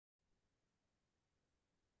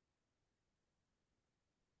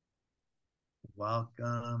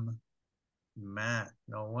Welcome, Matt.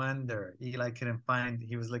 No wonder Eli couldn't find.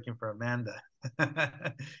 He was looking for Amanda.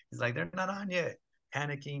 He's like, they're not on yet.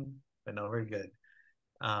 Panicking, but no, we're good.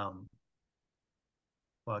 Um,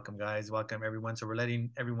 Welcome, guys. Welcome, everyone. So we're letting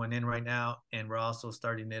everyone in right now, and we're also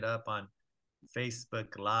starting it up on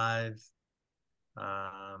Facebook Live.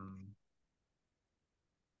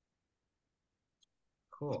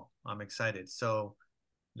 Cool. I'm excited. So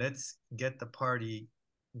let's get the party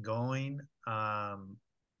going.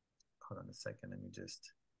 Hold on a second. Let me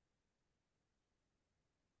just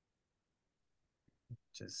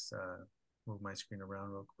move my screen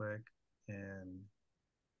around real quick, and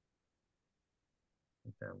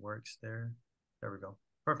if that works there. There we go.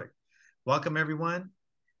 Perfect. Welcome, everyone.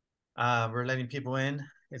 We're letting people in.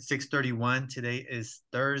 It's 6:31. Today is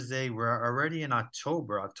Thursday. We're already in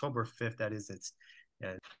October 5th. That is, it's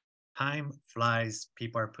time flies.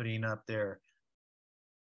 People are putting up their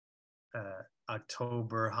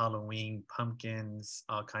October, Halloween, pumpkins,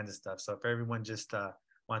 all kinds of stuff. So if everyone just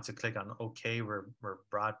wants to click on OK, we're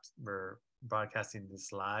broadcasting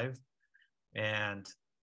this live, and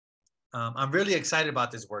I'm really excited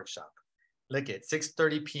about this workshop. Look at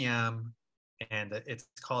 6:30 p.m. and it's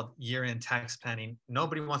called year-end tax planning.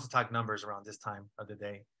 Nobody wants to talk numbers around this time of the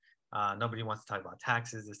day. Nobody wants to talk about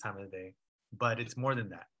taxes this time of the day, but it's more than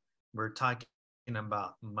that. We're talking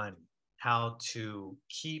about money, how to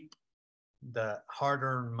keep the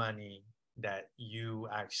hard-earned money that you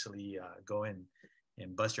actually go in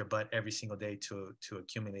and bust your butt every single day to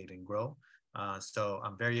accumulate and grow. So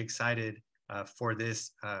I'm very excited for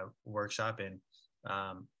this workshop,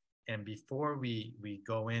 and before we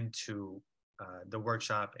go into the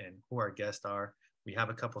workshop and who our guests are, we have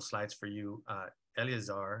a couple slides for you.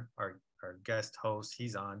 Eleazar, our guest host,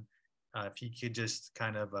 he's on. If you could just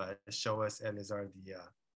kind of show us, Eleazar,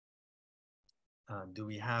 do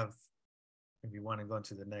we have, if you want to go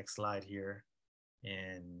into the next slide here,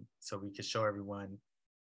 and so we could show everyone,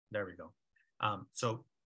 there we go. So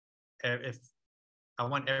if I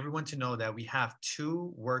want everyone to know that we have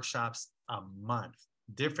 2 workshops a month,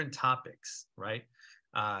 different topics, right?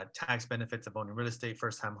 Tax benefits of owning real estate,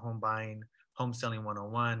 first-time home buying, home selling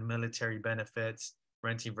 101, military benefits,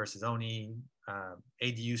 renting versus owning,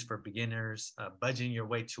 ADUs for beginners, budgeting your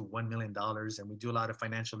way to $1 million. And we do a lot of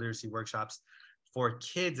financial literacy workshops for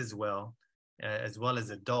kids as well as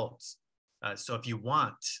adults. So if you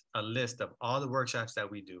want a list of all the workshops that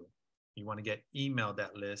we do, you want to get emailed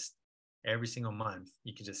that list every single month,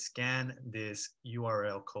 you can just scan this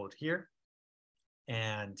URL code here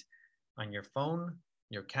and on your phone,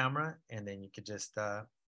 your camera, and then you could just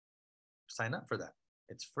sign up for that.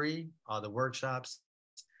 It's free, all the workshops,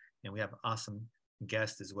 and we have awesome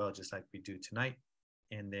guests as well, just like we do tonight.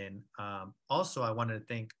 And then also I wanted to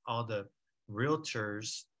thank all the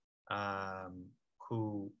realtors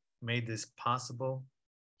who made this possible.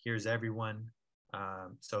 Here's everyone.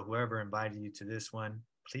 So whoever invited you to this one,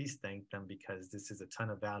 please thank them, because this is a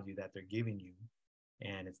ton of value that they're giving you,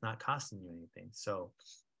 and it's not costing you anything. So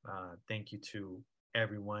thank you to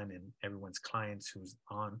everyone and everyone's clients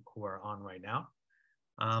who are on right now.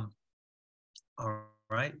 All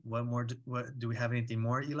right, what do we have anything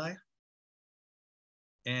more, Eli?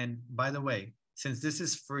 And by the way, since this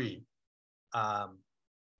is free,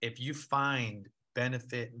 if you find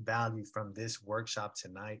benefit value from this workshop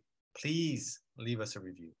tonight, please leave us a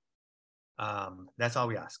review. That's all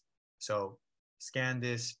we ask. So scan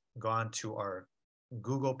this, go on to our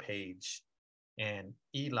Google page, and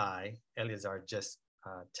Eleazar just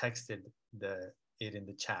texted it in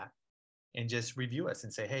the chat, and just review us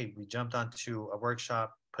and say, hey, we jumped onto a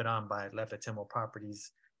workshop put on by Lepe Tendwell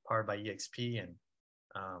Properties, powered by EXP, and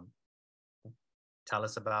tell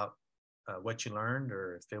us about what you learned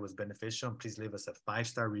or if it was beneficial, and please leave us a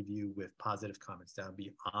 5-star review with positive comments. That would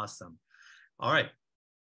be awesome. All right.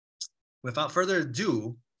 Without further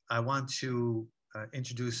ado, I want to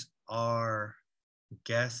introduce our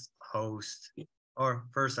guest host. Or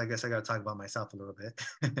first, I guess I got to talk about myself a little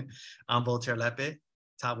bit. I'm Voltaire Lepe,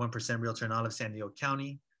 top 1% realtor in all of San Diego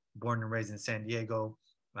County, born and raised in San Diego.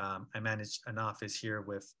 I manage an office here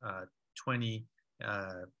with 20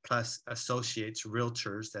 plus associates,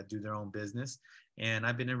 realtors that do their own business. And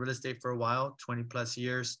I've been in real estate for a while, 20 plus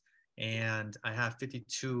years. And I have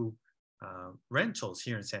 52 rentals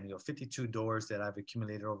here in San Diego, 52 doors that I've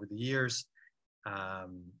accumulated over the years.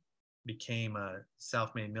 Became a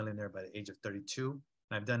self-made millionaire by the age of 32.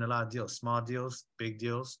 I've done a lot of deals, small deals, big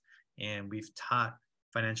deals, and we've taught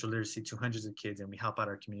financial literacy to hundreds of kids, and we help out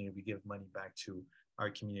our community. We give money back to our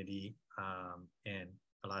community and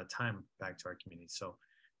a lot of time back to our community. So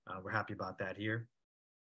we're happy about that here.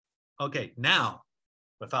 Okay, now,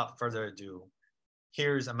 without further ado,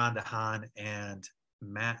 here's Amanda Hahn and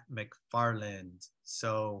Matt MacFarland.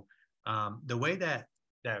 So the way that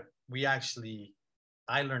we actually,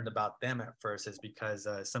 I learned about them at first is because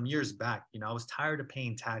some years back, you know, I was tired of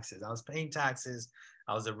paying taxes. I was paying taxes.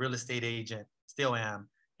 I was a real estate agent, still am,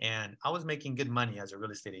 and I was making good money as a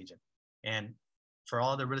real estate agent. And for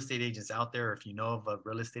all the real estate agents out there, if you know of a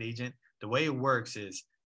real estate agent, the way it works is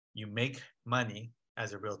you make money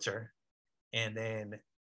as a realtor, and then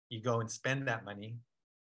you go and spend that money,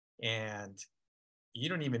 and you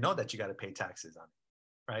don't even know that you got to pay taxes on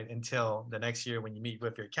it, right? Until the next year when you meet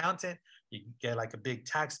with your accountant, you get like a big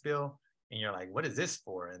tax bill, and you're like, what is this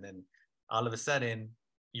for? And then all of a sudden,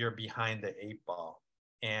 you're behind the 8 ball,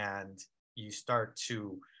 and you start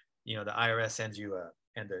to, you know, the IRS sends you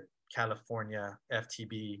and the California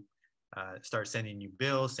FTB start sending you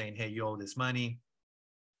bills saying, hey, you owe this money.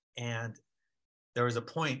 And there was a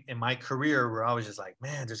point in my career where I was just like,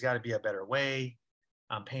 man, there's got to be a better way.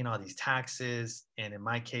 I'm paying all these taxes. And in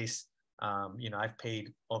my case, you know, I've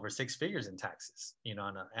paid over 6 figures in taxes, you know,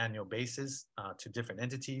 on an annual basis to different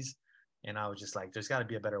entities. And I was just like, there's got to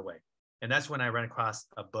be a better way. And that's when I ran across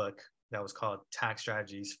a book that was called Tax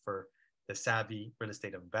Strategies for the Savvy Real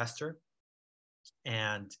Estate Investor.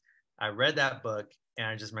 And I read that book, and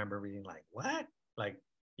I just remember reading like, what? Like,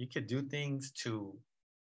 you could do things to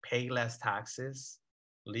pay less taxes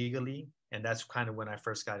legally. And that's kind of when I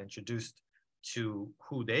first got introduced to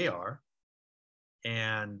who they are.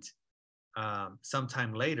 And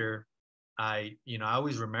sometime later, I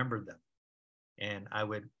always remembered them, and I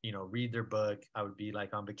would, you know, read their book. I would be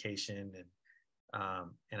like on vacation,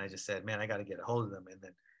 and I just said, man, I got to get a hold of them. And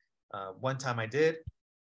then one time I did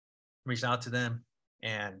reach out to them,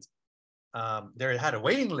 and they had a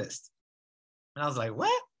waiting list, and I was like,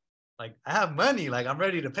 what? Like, I have money, like I'm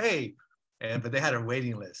ready to pay, but they had a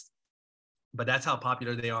waiting list. But that's how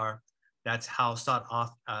popular they are. That's how sought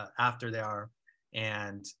after they are.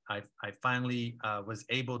 And I finally was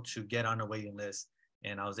able to get on a waiting list,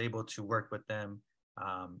 and I was able to work with them.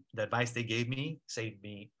 The advice they gave me saved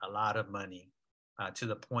me a lot of money to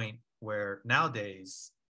the point where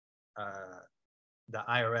nowadays the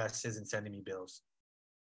IRS isn't sending me bills,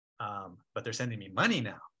 but they're sending me money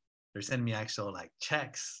now. They're sending me actual like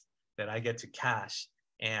checks that I get to cash.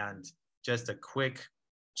 And just a quick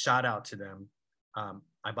shout out to them.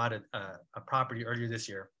 I bought a property earlier this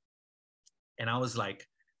year, and I was like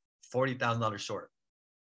 $40,000 short.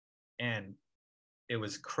 And it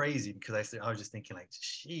was crazy because I was just thinking like,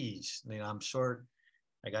 sheesh, you know, I'm short.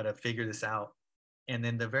 I got to figure this out. And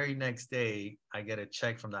then the very next day, I get a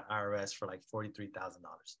check from the IRS for like $43,000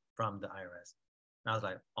 from the IRS. And I was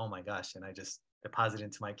like, oh my gosh. And I just deposited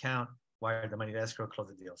into my account, wired the money to escrow, close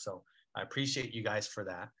the deal. So I appreciate you guys for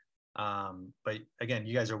that. But again,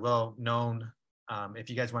 you guys are well known. If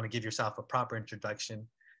you guys want to give yourself a proper introduction,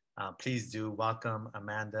 please do. Welcome,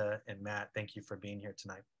 Amanda and Matt. Thank you for being here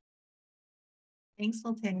tonight. Thanks,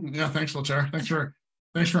 Lepe. Yeah, thanks, Lepe.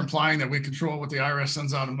 Thanks for implying that we control what the IRS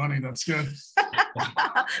sends out of money. That's good.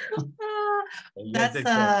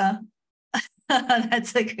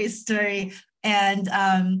 That's a great story. And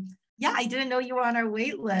yeah, I didn't know you were on our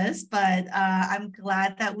wait list, but I'm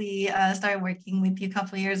glad that we started working with you a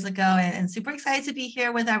couple of years ago, and super excited to be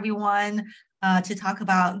here with everyone to talk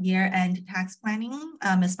about year-end tax planning,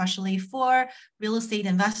 especially for real estate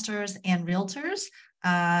investors and realtors.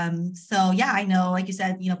 So yeah, I know, like you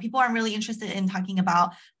said, you know, people aren't really interested in talking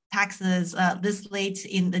about taxes this late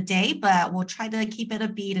in the day, but we'll try to keep it a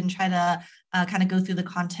beat and try to kind of go through the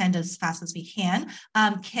content as fast as we can.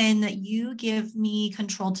 Can you give me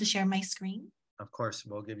control to share my screen? Of course,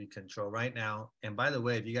 we'll give you control right now. And by the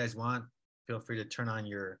way, if you guys want, feel free to turn on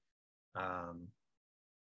your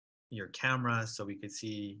camera so we could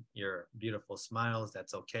see your beautiful smiles.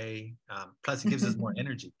 That's okay. Plus, it gives us more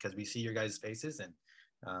energy because we see your guys' faces, and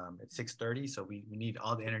it's 6:30, so we need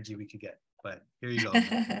all the energy we could get. But here you go.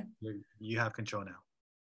 You have control now.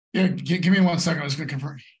 Yeah, give me 1 second. I was going to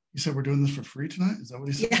confirm. You said we're doing this for free tonight? Is that what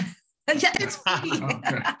he said? Yeah, yeah, it's free.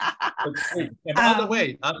 Okay. And by the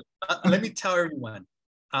way, let me tell everyone,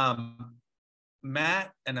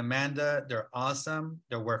 Matt and Amanda, they're awesome.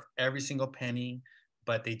 They're worth every single penny,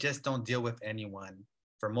 but they just don't deal with anyone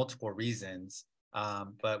for multiple reasons.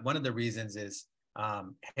 But one of the reasons is,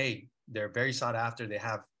 hey, they're very sought after. They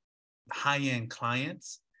have high-end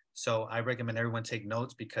clients. So I recommend everyone take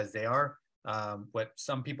notes because they are what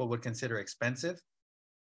some people would consider expensive,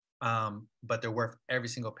 but they're worth every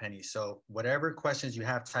single penny. So whatever questions you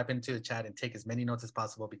have, type into the chat and take as many notes as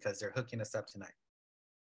possible because they're hooking us up tonight.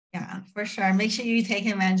 Yeah, for sure. Make sure you take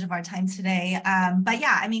advantage of our time today. But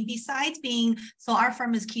yeah, I mean, besides being, so our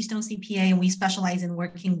firm is Keystone CPA, and we specialize in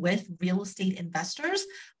working with real estate investors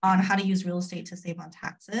on how to use real estate to save on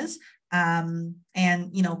taxes. And,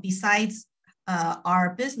 you know, besides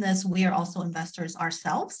our business, we are also investors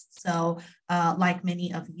ourselves. So like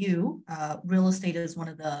many of you, real estate is one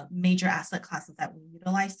of the major asset classes that we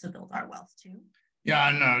utilize to build our wealth too. Yeah,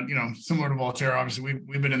 and you know, similar to Voltaire, obviously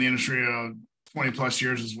we've been in the industry 20 plus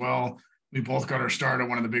years as well. We both got our start at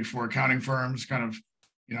one of the big four accounting firms. Kind of,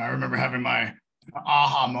 you know, I remember having my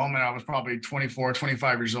aha moment. I was probably 24,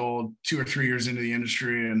 25 years old, 2 or 3 years into the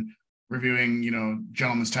industry, and reviewing, you know,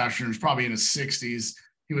 gentleman's tax returns, probably in his 60s.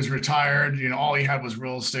 He was retired. You know, all he had was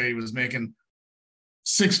real estate. He was making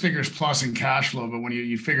 6 figures plus in cash flow. But when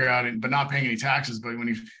you figure out it, but not paying any taxes, but when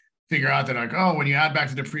you figure out that, like, oh, when you add back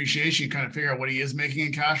the depreciation, you kind of figure out what he is making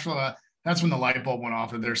in cash flow. That's when the light bulb went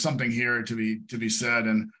off that there's something here to be said.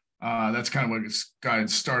 And that's kind of what guided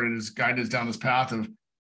us down this path of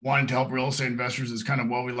wanting to help real estate investors. Is kind of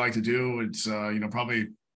what we like to do. It's, you know, probably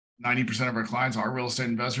 90% of our clients are real estate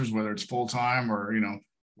investors, whether it's full-time or, you know,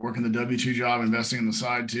 working the W-2 job, investing on the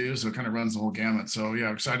side too. So it kind of runs the whole gamut. So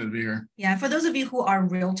yeah, excited to be here. Yeah. For those of you who are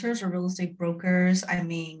realtors or real estate brokers, I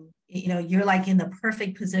mean, you know, you're like in the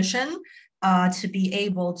perfect position to be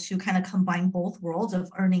able to kind of combine both worlds of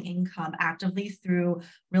earning income actively through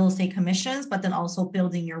real estate commissions, but then also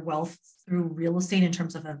building your wealth through real estate in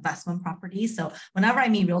terms of investment properties. So whenever I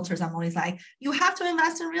meet realtors, I'm always like, you have to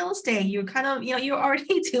invest in real estate. You're kind of, you know, you're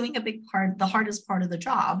already doing a big part, the hardest part of the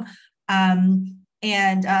job.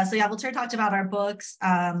 So yeah, Voltaire talked about our books.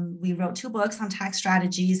 We wrote 2 books on tax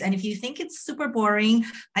strategies. And if you think it's super boring,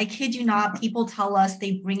 I kid you not, people tell us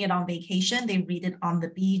they bring it on vacation. They read it on the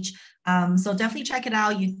beach. So definitely check it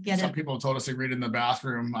out. You get Some people told us they read it in the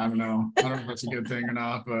bathroom. I don't know if that's a good thing or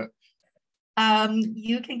not, but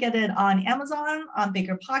you can get it on Amazon, on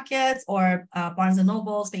Bigger Pockets, or Barnes and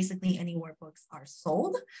Nobles, basically anywhere books are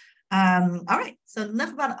sold. All right, so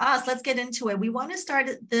enough about us. Let's get into it. We want to start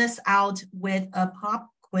this out with a pop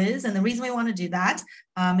quiz. And the reason we want to do that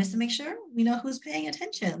is to make sure we know who's paying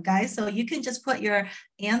attention, guys. So you can just put your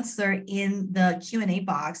answer in the Q&A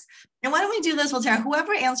box. And why don't we do this, Voltaire?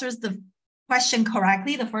 Whoever answers the question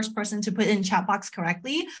correctly, the first person to put in chat box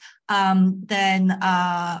correctly, then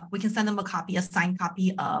we can send them a signed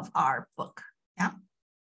copy of our book. Yeah.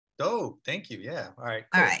 Oh, thank you. Yeah. All right.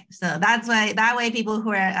 Cool. All right. So that way people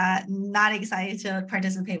who are not excited to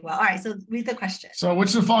participate well. All right. So read the question. So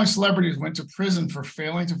which of the following celebrities went to prison for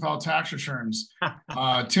failing to file tax returns?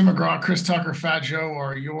 Tim McGraw, Chris Tucker, Fat Joe,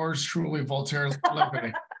 or yours truly, Voltaire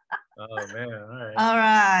Lepe? Oh, man. All right. All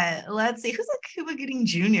right. Let's see. Who's a Cuba Gooding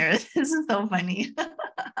Jr.? This is so funny.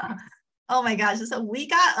 Oh my gosh. So we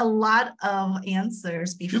got a lot of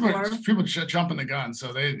answers before. People jumping the gun.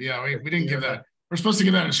 So we didn't give that. We're supposed to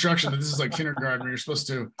give that instruction that this is like kindergarten. You're supposed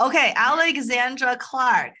to. Okay, Alexandra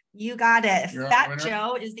Clark, you got it. Fat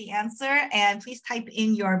Joe is the answer, and please type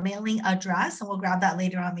in your mailing address, and we'll grab that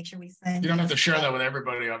later on. Make sure we send. You don't have to share that with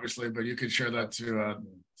everybody, obviously, but you could share that to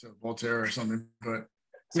Voltaire or something. But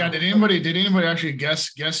yeah, did anybody actually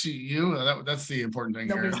guess you? That's the important thing.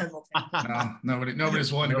 Nobody here. said Voltaire. No,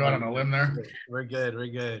 nobody's willing to go out on a limb there. We're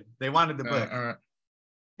good. They wanted the book. All right.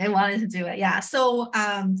 They wanted to do it. Yeah. So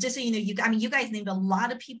just so you know, you guys named a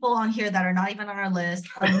lot of people on here that are not even on our list.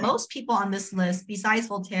 Most people on this list, besides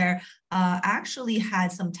Voltaire, actually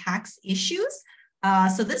had some tax issues.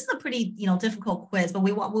 So this is a pretty, difficult quiz, but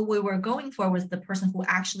what we were going for was the person who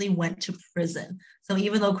actually went to prison. So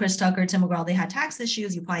even though Chris Tucker, Tim McGraw, they had tax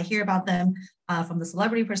issues, you probably hear about them from the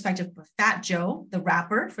celebrity perspective. But Fat Joe, the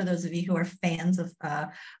rapper, for those of you who are fans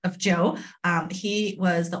of Joe, he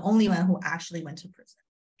was the only one who actually went to prison.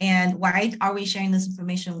 And why are we sharing this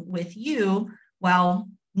information with you? Well,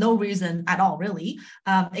 no reason at all, really,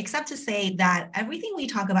 except to say that everything we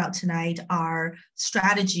talk about tonight are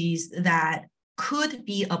strategies that could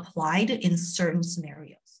be applied in certain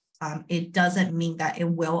scenarios. It doesn't mean that it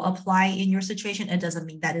will apply in your situation. It doesn't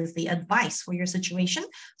mean that is the advice for your situation.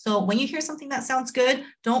 So when you hear something that sounds good,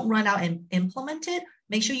 don't run out and implement it.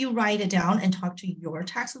 Make sure you write it down and talk to your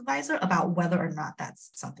tax advisor about whether or not that's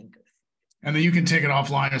something good. And then you can take it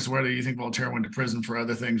offline as to whether you think Voltaire went to prison for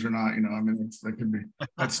other things or not. That could be,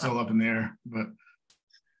 that's still up in the air, but.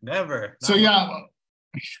 Never. So yeah.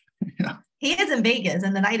 He is in Vegas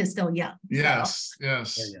and the night is still young. Yes. Very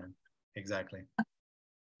young. Exactly.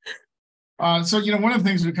 So, one of the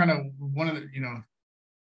things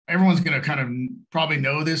everyone's going to kind of probably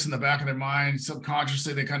know this in the back of their mind,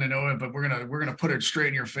 subconsciously, they kind of know it, but we're going to put it straight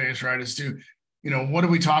in your face, right? As to, what are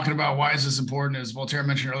we talking about? Why is this important? As Voltaire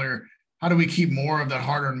mentioned earlier, how do we keep more of that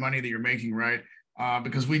hard-earned money that you're making, right?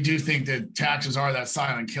 because we do think that taxes are that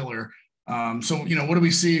silent killer. So, what do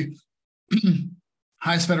we see?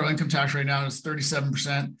 Highest federal income tax right now is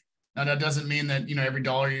 37%. Now, that doesn't mean that, every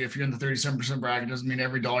dollar, if you're in the 37% bracket, doesn't mean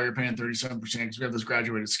every dollar you're paying 37% because we have those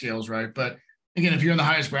graduated scales, right? But again, if you're in the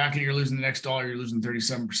highest bracket, you're losing the next dollar, you're losing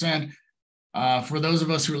 37%. For those of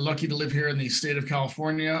us who are lucky to live here in the state of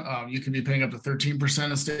California, you can be paying up to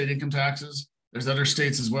 13% of state income taxes. There's other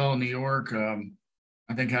states as well. New York,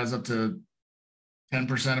 I think, has up to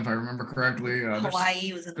 10%, if I remember correctly.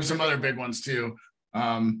 Hawaii was in there's some other big ones too.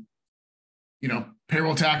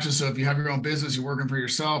 Payroll taxes. So if you have your own business, you're working for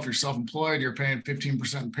yourself, you're self-employed, you're paying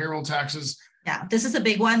 15% in payroll taxes. Yeah, this is a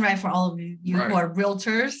big one, right? For all of you Right. who are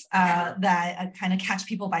realtors, that kind of catch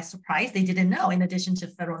people by surprise. They didn't know, in addition to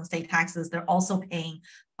federal and state taxes, they're also paying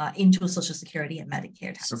into Social Security and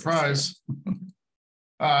Medicare taxes. Surprise.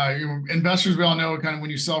 Investors, we all know, kind of when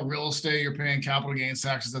you sell real estate, you're paying capital gains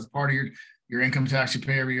taxes. That's part of your income tax you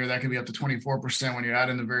pay every year. That can be up to 24% when you add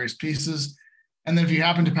in the various pieces. And then if you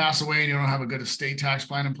happen to pass away and you don't have a good estate tax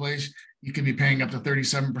plan in place, you could be paying up to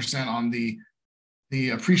 37% on the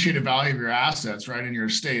appreciated value of your assets, right, in your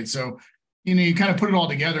estate. So, you kind of put it all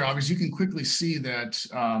together. Obviously, you can quickly see that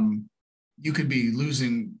you could be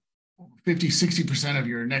losing 50-60% of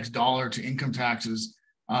your next dollar to income taxes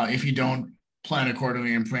if you don't plan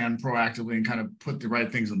accordingly and plan proactively and kind of put the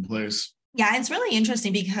right things in place. Yeah, it's really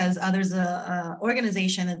interesting because there's a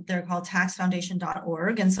organization that they're called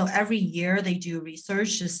taxfoundation.org. And so every year they do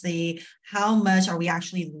research to see how much are we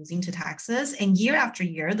actually losing to taxes. And year after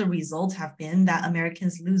year, the results have been that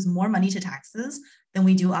Americans lose more money to taxes than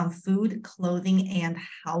we do on food, clothing, and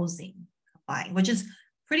housing combined, which is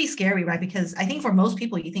pretty scary, right? Because I think for most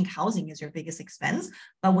people, you think housing is your biggest expense.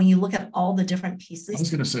 But when you look at all the different pieces. I was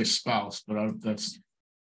going to say spouse, but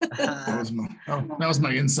that was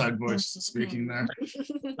my inside voice speaking there.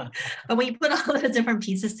 But when you put all the different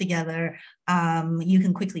pieces together, you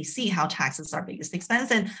can quickly see how taxes are our biggest expense.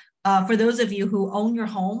 And for those of you who own your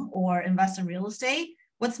home or invest in real estate,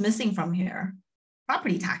 what's missing from here?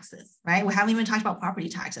 Property taxes, right? We haven't even talked about property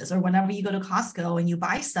taxes. Or whenever you go to Costco and you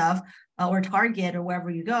buy stuff or Target or wherever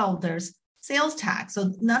you go, there's sales tax.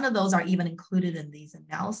 So none of those are even included in these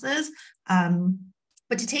analyses.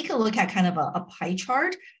 But to take a look at kind of a pie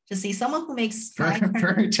chart to see someone who makes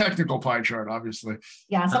very technical pie chart, obviously.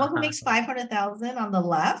 Yeah, someone who makes $500,000 on the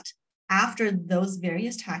left, after those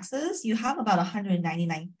various taxes, you have about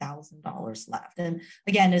 $199,000 left. And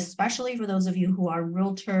again, especially for those of you who are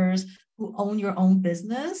realtors, who own your own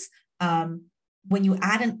business, when you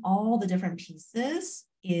add in all the different pieces,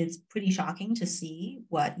 it's pretty shocking to see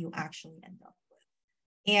what you actually end up.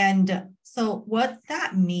 And so what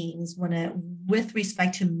that means with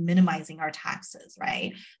respect to minimizing our taxes,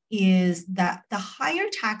 right, is that the higher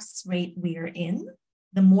tax rate we are in,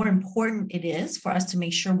 the more important it is for us to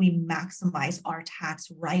make sure we maximize our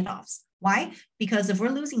tax write-offs. Why? Because if we're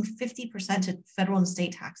losing 50% to federal and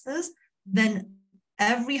state taxes, then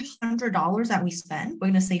every $100 that we spend, we're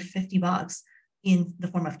going to save $50 in the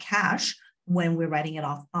form of cash when we're writing it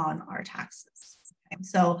off on our taxes. Okay?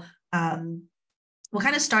 So, we'll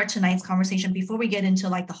kind of start tonight's conversation before we get into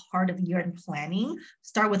like the heart of year-end planning,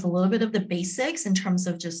 start with a little bit of the basics in terms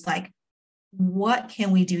of just like, what can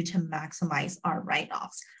we do to maximize our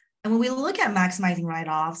write-offs? And when we look at maximizing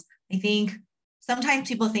write-offs, I think sometimes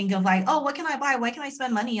people think of like, oh, what can I buy? What can I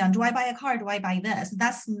spend money on? Do I buy a car? Do I buy this?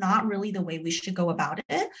 That's not really the way we should go about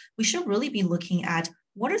it. We should really be looking at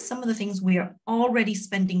what are some of the things we are already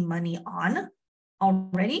spending money on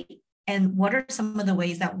already, and what are some of the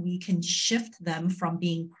ways that we can shift them from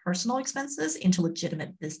being personal expenses into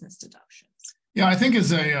legitimate business deductions? Yeah, I think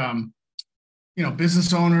as a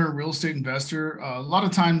business owner, real estate investor, a lot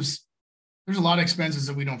of times there's a lot of expenses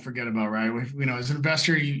that we don't forget about, right? As an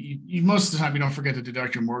investor, you most of the time you don't forget to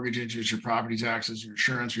deduct your mortgage interest, your property taxes, your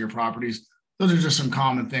insurance for your properties. Those are just some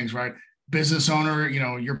common things, right? Business owner,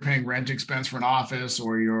 you're paying rent expense for an office,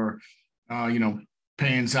 or you're,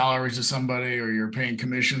 paying salaries to somebody, or you're paying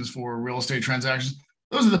commissions for real estate transactions.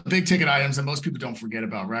 Those are the big ticket items that most people don't forget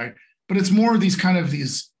about, right? But it's more these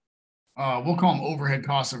we'll call them overhead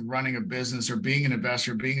costs of running a business or being an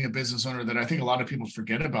investor, being a business owner, that I think a lot of people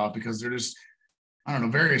forget about because they're just,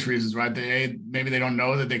 various reasons, right? Maybe they don't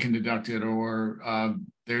know that they can deduct it, or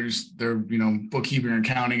their bookkeeping and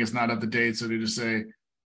accounting is not up to date. So they just say,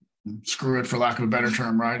 screw it, for lack of a better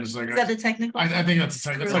term, right? It's like, is that the technical? I think that's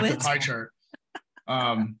like the pie chart.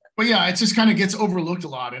 But yeah, it just kind of gets overlooked a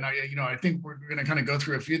lot. And I think we're going to kind of go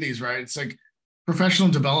through a few of these, right? It's like professional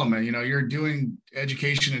development, you're doing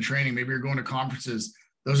education and training. Maybe you're going to conferences.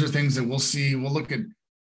 Those are things that we'll see. We'll look at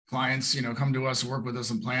clients, come to us, work with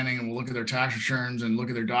us in planning, and we'll look at their tax returns and look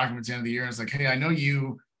at their documents at the end of the year. And it's like, hey, I know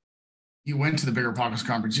you went to the Bigger Pockets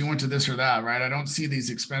conference, you went to this or that, right? I don't see these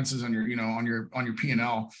expenses on your, on your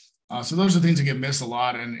P&L. So those are things that get missed a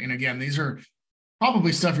lot. And again, these are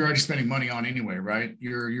probably stuff you're already spending money on anyway, right?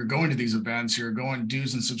 You're going to these events, you're going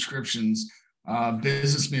dues and subscriptions,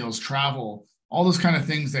 business meals, travel, all those kind of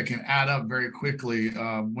things that can add up very quickly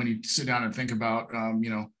when you sit down and think about,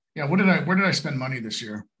 where did I spend money this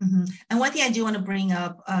year? Mm-hmm. And one thing I do want to bring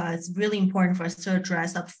up, it's really important for us to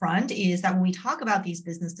address up front, is that when we talk about these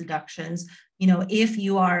business deductions, if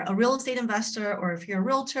you are a real estate investor or if you're a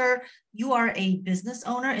realtor, you are a business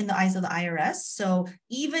owner in the eyes of the IRS. So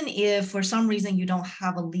even if for some reason you don't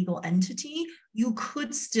have a legal entity, you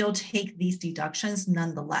could still take these deductions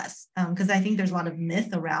nonetheless. Because I think there's a lot of myth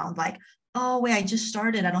around like, oh, wait, I just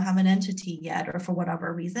started, I don't have an entity yet, or for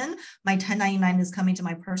whatever reason, my 1099 is coming to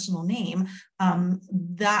my personal name.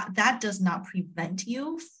 That does not prevent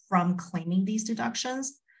you from claiming these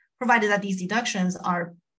deductions, provided that these deductions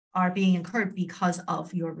are being incurred because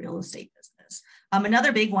of your real estate business.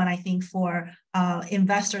 Another big one, I think, for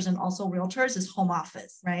investors and also realtors is home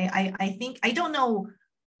office, right? I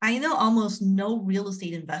know almost no real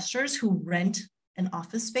estate investors who rent an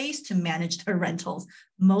office space to manage their rentals.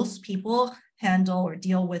 Most people handle or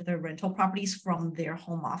deal with their rental properties from their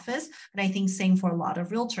home office. And I think same for a lot of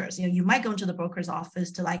realtors. You might go into the broker's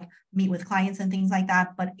office to like meet with clients and things like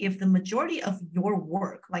that. But if the majority of your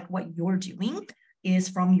work, like what you're doing, is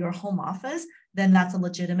from your home office, then that's a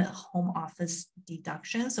legitimate home office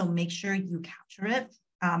deduction. So make sure you capture it.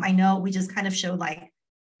 I know we just kind of showed like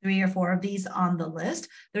 3 or 4 of these on the list.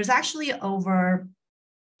 There's actually over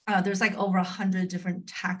 100 different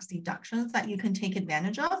tax deductions that you can take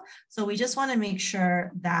advantage of. So we just want to make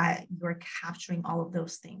sure that you're capturing all of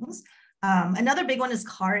those things. Another big one is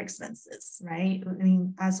car expenses, right? I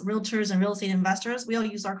mean, as realtors and real estate investors, we all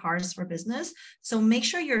use our cars for business. So make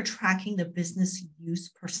sure you're tracking the business use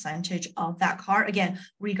percentage of that car. Again,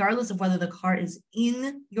 regardless of whether the car is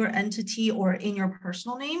in your entity or in your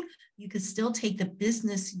personal name, you could still take the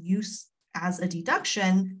business use as a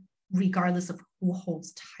deduction, regardless of who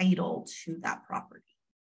holds title to that property.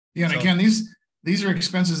 Yeah, and again, these are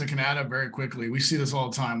expenses that can add up very quickly. We see this all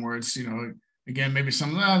the time where it's, again, maybe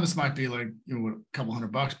this might be like, a couple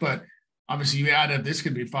 $100, but obviously you add it, this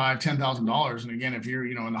could be $5,000-$10,000. And again, if you're,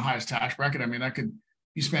 in the highest tax bracket, I mean, that could,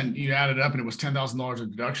 you added up and it was $10,000 of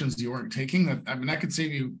deductions you weren't taking. That could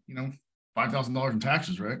save you, $5,000 in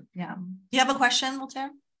taxes, right? Yeah. Do you have a question, Voltaire?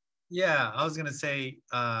 Yeah, I was gonna say,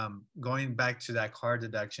 going back to that car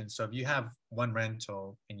deduction. So if you have one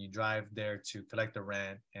rental and you drive there to collect the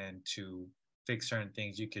rent and to fix certain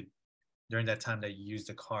things, you could, during that time that you use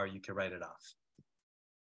the car, you could write it off.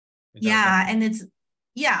 Yeah, and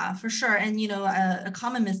yeah, for sure. And a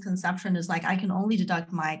common misconception is like, I can only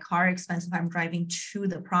deduct my car expense if I'm driving to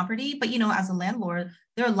the property. But as a landlord,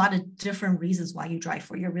 there are a lot of different reasons why you drive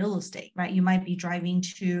for your real estate, right? You might be driving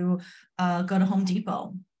to go to Home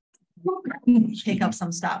Depot, pick up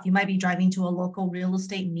some stuff. You might be driving to a local real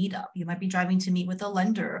estate meetup. You might be driving to meet with a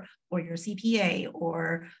lender or your CPA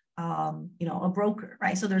or a broker,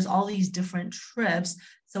 right? So there's all these different trips.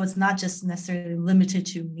 So it's not just necessarily limited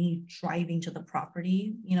to me driving to the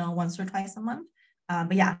property, once or twice a month.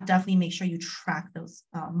 But yeah, definitely make sure you track those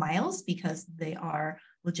miles because they are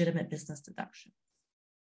legitimate business deductions.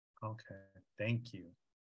 Okay, thank you.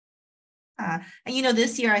 And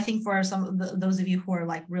this year, I think for some of those of you who are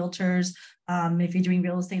like realtors, if you're doing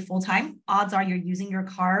real estate full time, odds are you're using your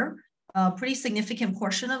car, a pretty significant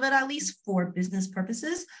portion of it, at least for business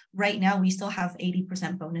purposes. Right now, we still have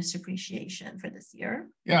 80% bonus depreciation for this year.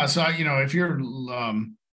 Yeah, so if you're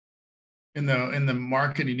in the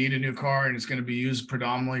market, you need a new car and it's going to be used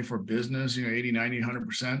predominantly for business, 80, 90,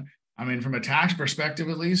 100%. I mean, from a tax perspective,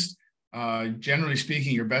 at least, generally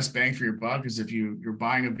speaking, your best bang for your buck is if you're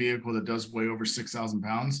buying a vehicle that does weigh over 6,000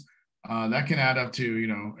 pounds. That can add up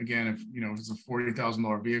to, again, if it's a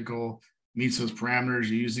 $40,000 vehicle, meets those parameters,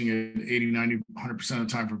 you're using it 80, 90, 100% of the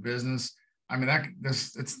time for business. I mean,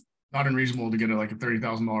 it's not unreasonable to get like a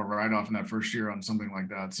 $30,000 write-off in that first year on something like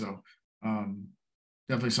that. So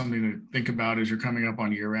definitely something to think about as you're coming up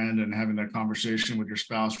on year end and having that conversation with your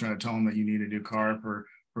spouse, trying to tell them that you need a new car for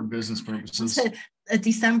business purposes. A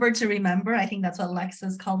December to remember. I think that's what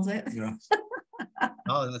Lexus calls it. Yeah.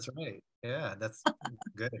 Oh, that's right. Yeah, that's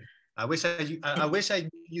good. I wish I knew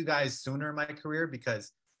you guys sooner in my career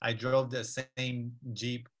because I drove the same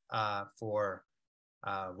Jeep for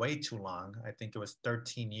way too long. I think it was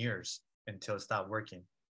 13 years until it stopped working.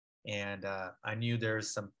 And I knew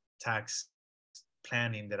there's some tax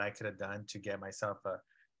planning that I could have done to get myself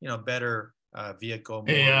a better vehicle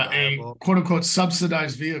more a reliable. quote unquote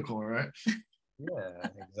subsidized vehicle, right? Yeah,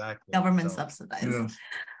 exactly. Government So, subsidized. Yeah.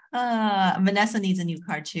 Vanessa needs a new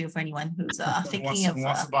car too for anyone who's thinking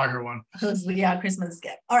wants to buy her one. Who's Christmas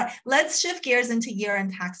gift. All right, let's shift gears into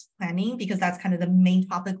year-end tax planning because that's kind of the main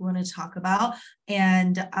topic we're going to talk about.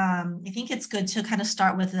 And I think it's good to kind of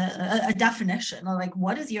start with a definition of like,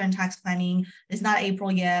 what is year-end tax planning? It's not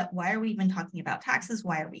April yet. Why are we even talking about taxes?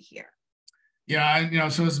 Why are we here? Yeah,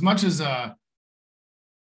 so as much as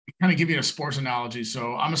kind of give you a sports analogy.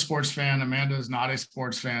 So I'm a sports fan. Amanda is not a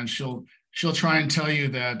sports fan. She'll try and tell you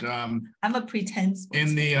that I'm a pretend sports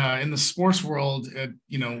in the sports world,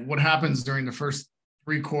 what happens during the first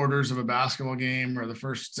 3/4 of a basketball game or the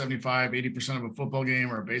first 75-80% of a football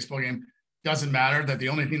game or a baseball game doesn't matter. That the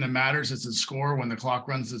only thing that matters is the score when the clock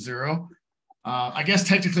runs to zero. I guess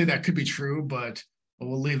technically that could be true, but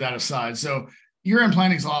we'll leave that aside. So year-end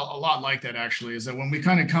planning is a lot like that, actually, is that when we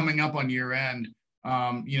kind of coming up on year end,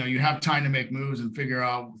 you have time to make moves and figure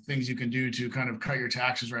out things you can do to kind of cut your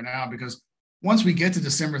taxes right now. Because once we get to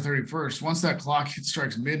December 31st, once that clock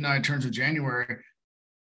strikes midnight, turns to January,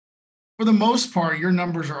 for the most part, your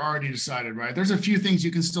numbers are already decided, right? There's a few things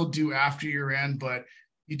you can still do after year end, but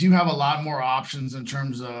you do have a lot more options in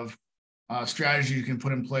terms of strategy you can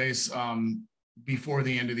put in place before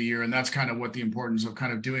the end of the year. And that's kind of what the importance of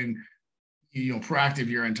kind of doing proactive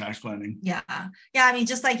year-end tax planning. Yeah. I mean,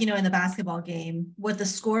 just like, in the basketball game, where the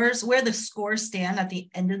scores stand at the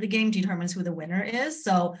end of the game determines who the winner is.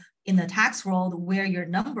 So in the tax world, where your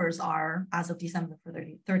numbers are as of December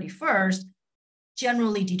 31st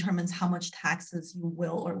generally determines how much taxes you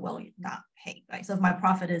will or will not pay, right? So if my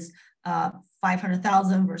profit is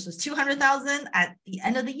 500,000 versus 200,000 at the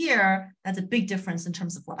end of the year, that's a big difference in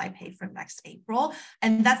terms of what I pay for next April.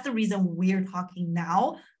 And that's the reason we're talking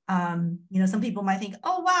now. Some people might think,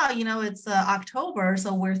 oh, wow, it's October,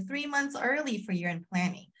 so we're 3 months early for year-end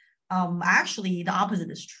planning. Actually, the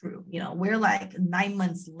opposite is true. We're like 9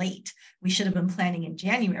 months late. We should have been planning in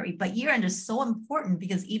January, but year-end is so important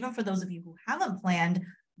because even for those of you who haven't planned,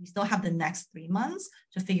 we still have the next 3 months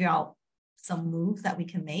to figure out some moves that we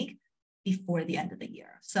can make before the end of the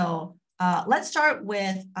year. So let's start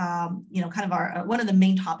with, kind of our one of the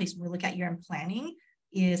main topics when we look at year-end planning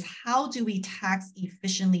is how do we tax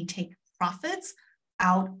efficiently take profits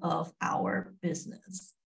out of our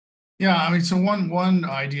business? Yeah, I mean, so one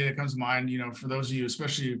idea that comes to mind, for those of you,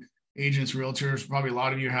 especially agents, realtors, probably a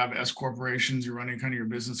lot of you have S corporations. You're running kind of your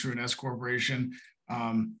business through an S corporation.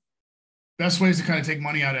 Best ways to kind of take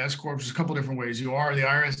money out of S corps is a couple different ways. The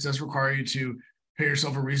IRS does require you to pay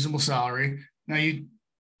yourself a reasonable salary. Now, you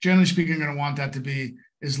generally speaking are going to want that to be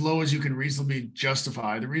as low as you can reasonably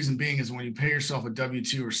justify. The reason being is when you pay yourself a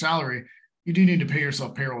W-2 or salary, you do need to pay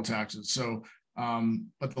yourself payroll taxes. So,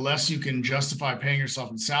 but the less you can justify paying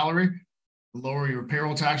yourself in salary, the lower your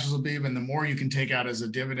payroll taxes will be, and the more you can take out as a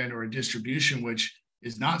dividend or a distribution, which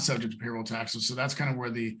is not subject to payroll taxes. So that's kind of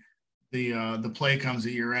where the play comes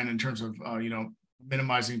at year end in terms of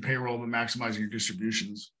minimizing payroll but maximizing your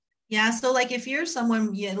distributions. Yeah, so like if you're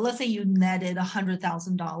someone, let's say you netted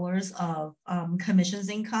 $100,000 of commissions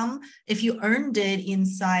income, if you earned it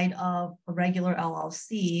inside of a regular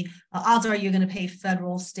LLC, odds are you're going to pay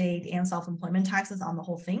federal, state, and self-employment taxes on the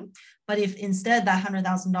whole thing. But if instead that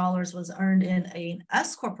 $100,000 was earned in an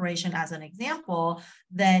S corporation, as an example,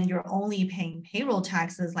 then you're only paying payroll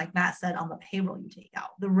taxes, like Matt said, on the payroll you take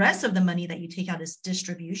out. The rest of the money that you take out is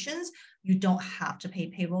distributions. You don't have to pay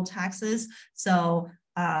payroll taxes. So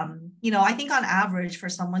I think on average for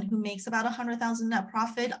someone who makes about 100,000 net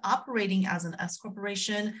profit operating as an S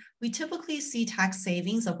corporation, we typically see tax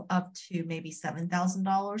savings of up to maybe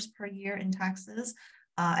 $7,000 per year in taxes.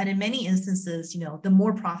 And in many instances, the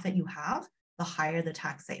more profit you have, the higher the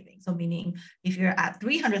tax savings. So meaning if you're at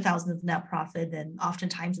 300,000 of net profit, then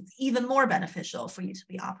oftentimes it's even more beneficial for you to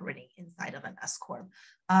be operating inside of an S corp.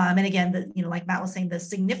 And again, like Matt was saying, the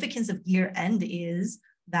significance of year end is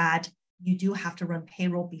that you do have to run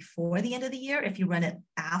payroll before the end of the year. If you run it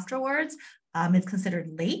afterwards, it's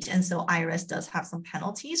considered late. And so IRS does have some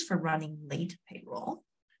penalties for running late payroll.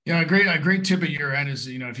 Yeah, a great tip at year end is,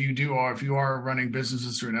 if you are running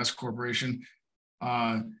businesses through an S corporation,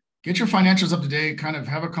 get your financials up to date, kind of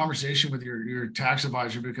have a conversation with your tax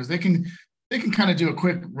advisor, because they can kind of do a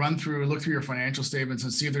quick run through, look through your financial statements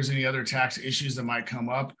and see if there's any other tax issues that might come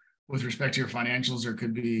up with respect to your financials. There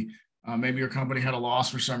could be maybe your company had a loss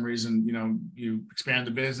for some reason, you expanded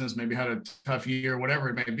the business, maybe had a tough year, whatever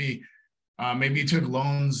it may be. Maybe you took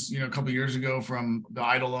loans, a couple of years ago from the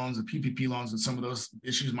EIDL loans, the PPP loans, and some of those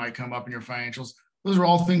issues might come up in your financials. Those are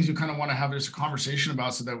all things you kind of want to have just a conversation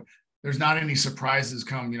about so that there's not any surprises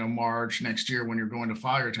come, March next year when you're going to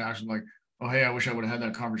file your taxes. Like, oh, hey, I wish I would have had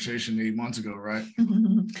that conversation 8 months ago, right?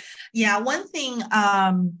 Yeah, one thing,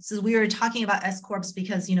 so we were talking about S corps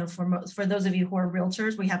because, you know, for those of you who are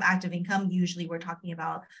realtors, we have active income. Usually we're talking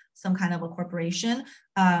about some kind of a corporation.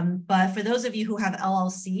 But for those of you who have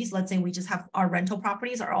LLCs, let's say we just have our rental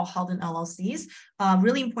properties are all held in LLCs.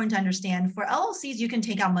 Really important to understand, for LLCs, you can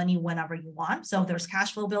take out money whenever you want. So if there's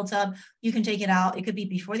cash flow built up, you can take it out. It could be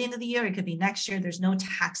before the end of the year. It could be next year. There's no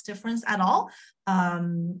tax difference at all.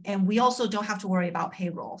 And we also don't have to worry about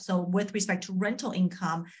payroll. So with respect to rental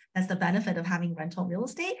income, that's the benefit of having rental real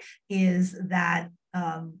estate, is that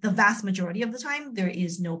the vast majority of the time, there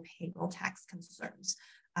is no payroll tax concerns.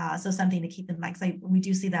 So something to keep in mind, because we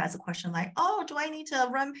do see that as a question like, oh, do I need to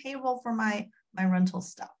run payroll for my rental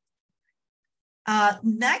stuff?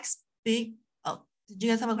 Next big, oh, did you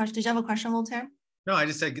guys have a question? Did you have a question, Voltaire? No, I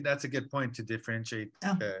just said that's a good point to differentiate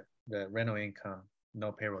the rental income,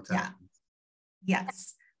 no payroll tax. Yeah.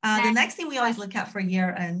 Yes. The next thing we always look at for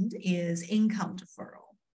year end is income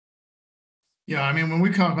deferral. Yeah, I mean, when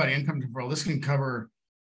we talk about income deferral, this can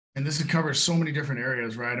cover so many different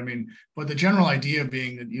areas, right? I mean, but the general idea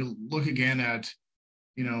being that you look again at,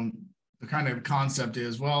 you know, the kind of concept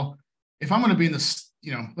is, well, if I'm going to be in this,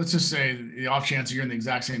 you know, let's just say the off chance you're in the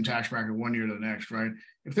exact same tax bracket 1 year to the next, right?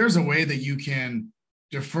 If there's a way that you can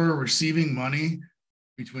defer receiving money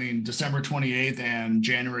between December 28th and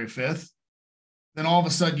January 5th, then all of a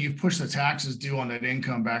sudden you've pushed the taxes due on that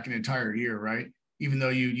income back an entire year, right? Even though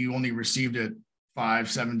you only received it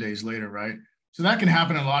 5-7 days later, right? So that can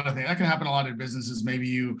happen in a lot of things. That can happen in a lot of businesses. Maybe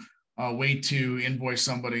you wait to invoice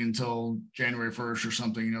somebody until January 1st or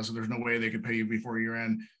something, you know, so there's no way they could pay you before year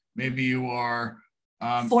end. Maybe you are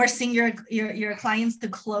forcing your clients to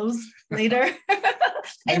close later.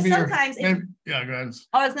 And sometimes, yeah, go ahead.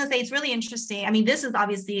 I was going to say, it's really interesting. I mean, this is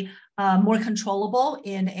obviously more controllable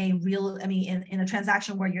in a in a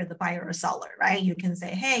transaction where you're the buyer or seller, right? You can say,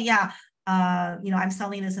 hey, yeah, you know, I'm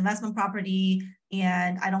selling this investment property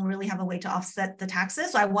and I don't really have a way to offset the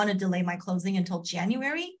taxes. So I want to delay my closing until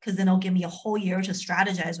January, because then it'll give me a whole year to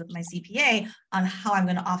strategize with my CPA on how I'm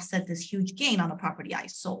going to offset this huge gain on the property I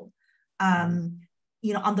sold.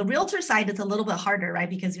 You know, on the realtor side, it's a little bit harder, right?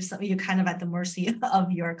 Because you're kind of at the mercy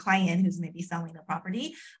of your client who's maybe selling the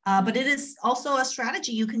property. But it is also a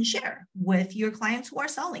strategy you can share with your clients who are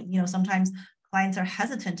selling. You know, sometimes clients are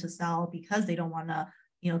hesitant to sell because they don't want to,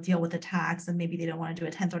 you know, deal with the tax, and maybe they don't want to do a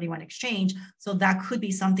 1031 exchange. So that could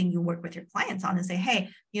be something you work with your clients on and say, hey,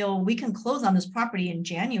 you know, we can close on this property in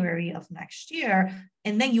January of next year.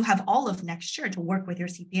 And then you have all of next year to work with your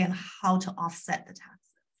CPA on how to offset the tax.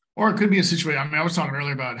 Or it could be a situation. I mean, I was talking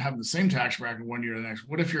earlier about having the same tax bracket 1 year to the next.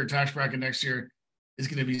 What if your tax bracket next year is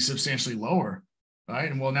going to be substantially lower,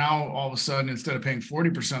 right? And well, now all of a sudden, instead of paying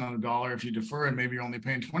 40% on the dollar, if you defer it, maybe you're only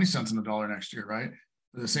paying 20 cents on the dollar next year, right?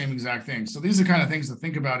 For the same exact thing. So these are kind of things to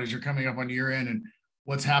think about as you're coming up on year end and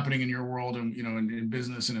what's happening in your world and, you know, in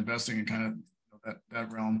business and investing and kind of, you know,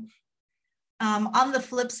 that realm. On the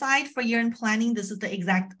flip side, for year-end planning, this is the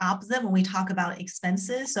exact opposite when we talk about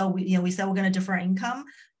expenses. So we said we're going to defer income,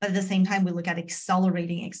 but at the same time, we look at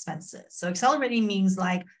accelerating expenses. So accelerating means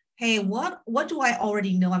like, hey, what do I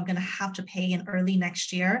already know I'm going to have to pay in early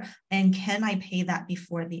next year, and can I pay that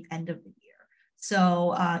before the end of the year?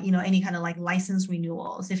 So you know, any kind of like license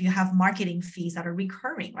renewals. If you have marketing fees that are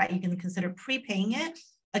recurring, right, you can consider prepaying it.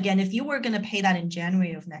 Again, if you were going to pay that in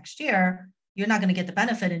January of next year, you're not going to get the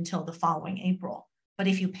benefit until the following April. But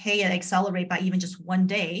if you pay it, accelerate by even just 1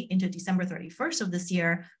 day into December 31st of this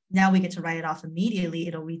year, now we get to write it off immediately.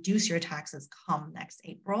 It'll reduce your taxes come next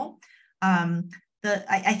April.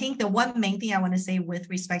 I think the one main thing I want to say with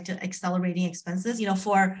respect to accelerating expenses, you know,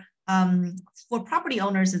 for property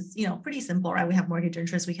owners, it's, you know, pretty simple, right? We have mortgage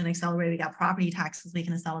interest, we can accelerate, we got property taxes, we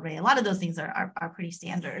can accelerate. A lot of those things are pretty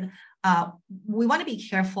standard. We want to be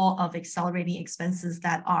careful of accelerating expenses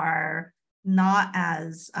that are not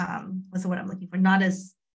as, what's the word I'm looking for? Not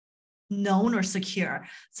as known or secure.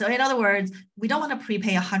 So in other words, we don't want to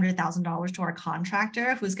prepay $100,000 to our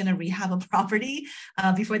contractor who's going to rehab a property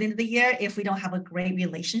before the end of the year if we don't have a great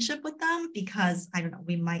relationship with them, because I don't know,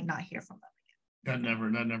 we might not hear from them again.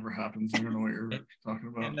 That never happens. I don't know what you're talking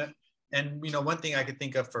about. And you know, one thing I could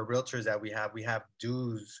think of for realtors that we have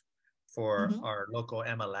dues for our local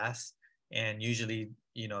MLS, and usually,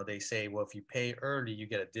 you know, they say, well, if you pay early, you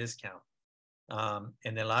get a discount.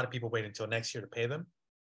 And then a lot of people wait until next year to pay them,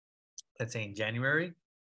 let's say in January.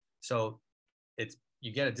 So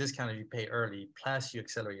you get a discount if you pay early, plus you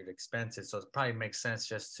accelerate your expenses. So it probably makes sense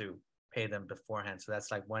just to pay them beforehand. So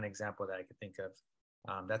that's like one example that I could think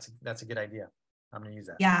of. That's a good idea. I'm going to use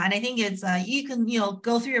that. Yeah, and I think it's you can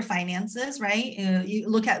go through your finances, right? You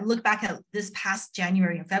look back at this past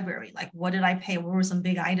January and February, like what did I pay? What were some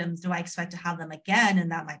big items? Do I expect to have them again?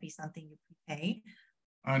 And that might be something you prepay.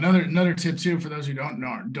 Another tip too for those who don't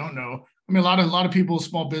know. I mean, a lot of people,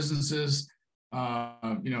 small businesses,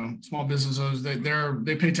 small businesses,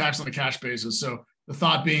 they pay tax on a cash basis. So the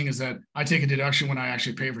thought being is that I take a deduction when I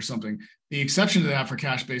actually pay for something. The exception to that for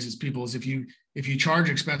cash basis people is if you charge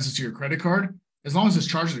expenses to your credit card, as long as it's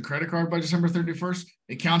charged to the credit card by December 31st,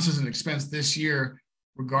 it counts as an expense this year,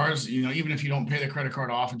 regardless, even if you don't pay the credit card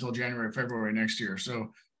off until January or February next year.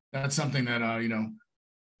 So that's something that,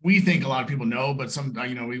 we think a lot of people know, but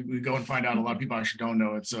we go and find out a lot of people actually don't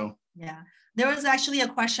know it. So yeah, there was actually a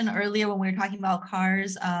question earlier when we were talking about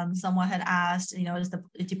cars. Someone had asked, is the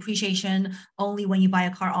depreciation only when you buy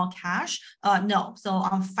a car all cash? No. So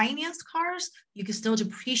on financed cars, you can still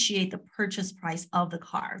depreciate the purchase price of the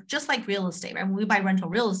car, just like real estate. Right? When we buy rental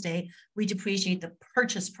real estate, we depreciate the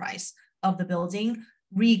purchase price of the building,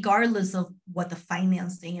 regardless of what the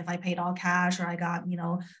financing. If I paid all cash or I got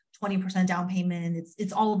 20% down payment,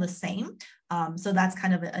 it's all the same. So that's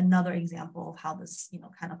kind of another example of how this,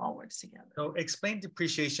 kind of all works together. So explain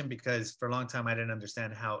depreciation, because for a long time I didn't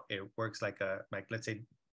understand how it works. Like let's say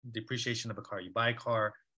depreciation of a car. You buy a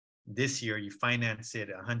car this year, you finance it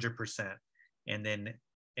 100%, and then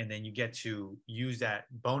you get to use that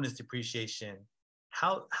bonus depreciation.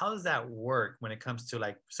 How does that work when it comes to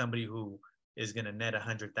like somebody who is going to net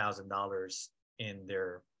 $100,000 in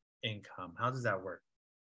their income? How does that work?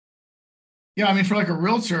 Yeah, I mean, for like a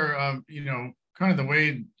realtor, kind of the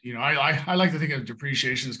way, I like to think of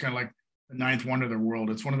depreciation as kind of like the ninth wonder of the world.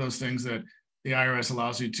 It's one of those things that the IRS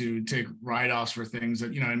allows you to take write-offs for things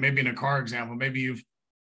that, and maybe in a car example, maybe you've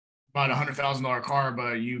bought a $100,000 car,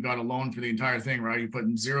 but you got a loan for the entire thing, right? You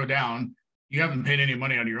put zero down, you haven't paid any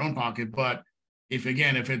money out of your own pocket. But if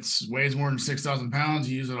it's weighs more than 6,000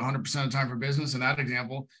 pounds, you use it 100% of the time for business. In that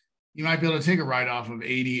example, you might be able to take a write-off of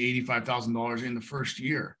 $85,000 in the first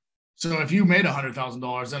year. So if you made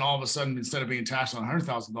 $100,000, then all of a sudden, instead of being taxed on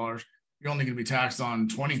 $100,000, you're only going to be taxed on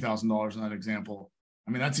 $20,000 in that example.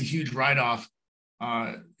 I mean, that's a huge write-off,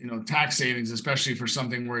 tax savings, especially for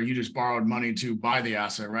something where you just borrowed money to buy the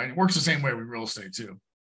asset, right? It works the same way with real estate too.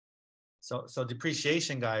 So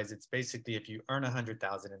depreciation, guys, it's basically if you earn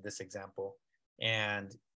 $100,000 in this example,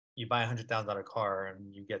 and you buy a $100,000 car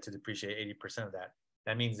and you get to depreciate 80% of that.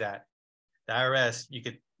 That means that the IRS, you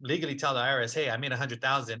could legally tell the IRS, hey, I made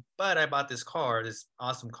 $100,000, but I bought this car, this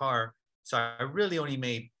awesome car. So I really only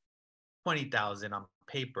made $20,000 on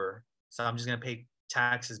paper. So I'm just going to pay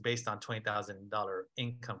taxes based on $20,000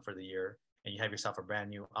 income for the year. And you have yourself a brand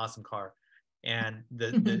new awesome car. And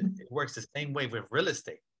it works the same way with real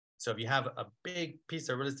estate. So if you have a big piece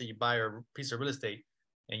of real estate, you buy a piece of real estate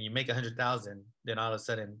and you make $100,000, then all of a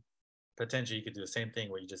sudden, potentially you could do the same thing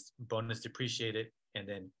where you just bonus depreciate it. And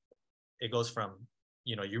then it goes from,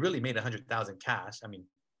 you really made 100,000 cash. I mean,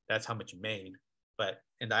 that's how much you made. But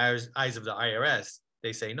in the eyes of the IRS,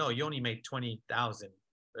 they say, no, you only made 20,000.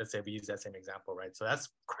 Let's say we use that same example, right? So that's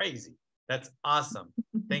crazy. That's awesome.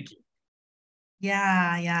 Thank you.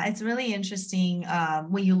 Yeah, it's really interesting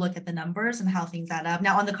when you look at the numbers and how things add up.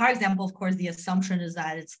 Now, on the car example, of course, the assumption is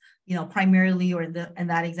that it's primarily, or in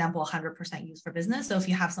that example, 100% used for business. So if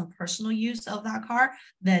you have some personal use of that car,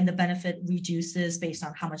 then the benefit reduces based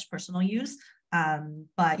on how much personal use.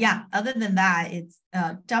 But yeah, other than that, it's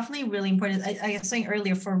definitely really important. I was saying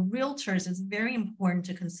earlier, for realtors, it's very important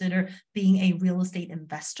to consider being a real estate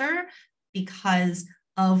investor because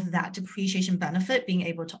of that depreciation benefit, being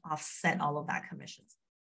able to offset all of that commissions,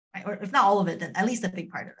 right? Or if not all of it, then at least a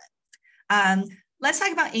big part of it. Let's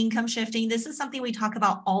talk about income shifting. This is something we talk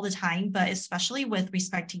about all the time, but especially with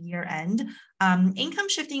respect to year end. Income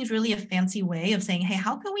shifting is really a fancy way of saying, hey,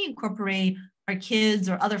 how can we incorporate our kids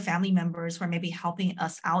or other family members who are maybe helping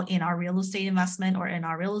us out in our real estate investment or in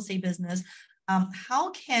our real estate business?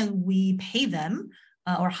 How can we pay them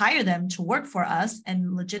or hire them to work for us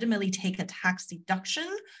and legitimately take a tax deduction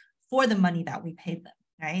for the money that we paid them,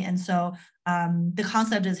 right? And so the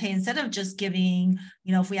concept is, hey, instead of just giving,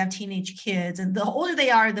 if we have teenage kids, and the older they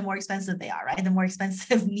are, the more expensive they are, right? The more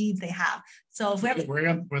expensive needs they have. So if we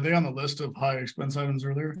have, were they on the list of high expense items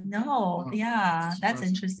earlier? No, yeah, that's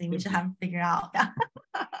interesting. We should have to figure out.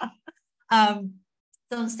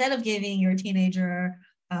 So instead of giving your teenager,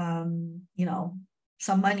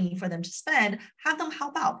 some money for them to spend, have them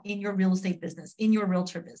help out in your real estate business, in your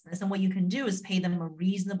realtor business. And what you can do is pay them a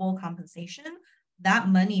reasonable compensation. That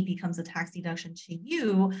money becomes a tax deduction to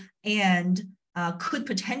you, and could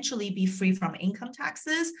potentially be free from income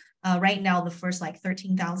taxes. Right now, the first like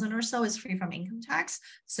 13,000 or so is free from income tax.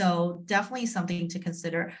 So definitely something to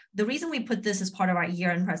consider. The reason we put this as part of our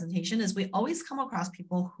year-end presentation is we always come across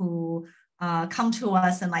people who come to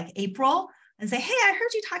us in like April and say, hey, I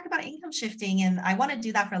heard you talk about income shifting and I want to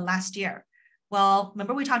do that for last year. Well,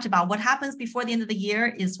 remember we talked about what happens before the end of the year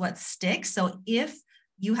is what sticks. So if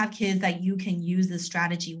you have kids that you can use this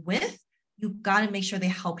strategy with, you've got to make sure they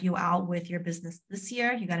help you out with your business this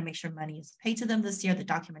year. You got to make sure money is paid to them this year. The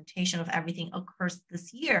documentation of everything occurs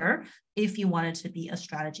this year if you want it to be a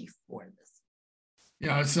strategy for this.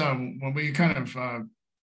 Yeah, it's when we kind of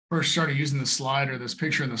first started using the slide or this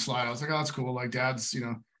picture in the slide, I was like, oh, that's cool. Like dad's,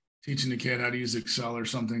 teaching the kid how to use Excel or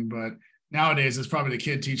something. But nowadays it's probably the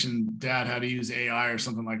kid teaching dad how to use AI or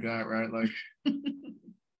something like that, right? Like,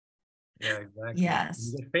 yeah, exactly.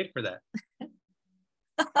 Yes. You get paid for that.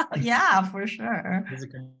 Yeah, for sure.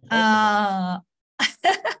 All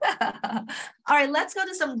right, let's go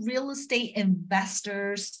to some real estate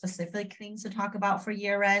investors specific things to talk about for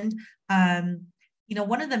year end.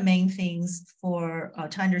 One of the main things for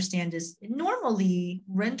to understand is normally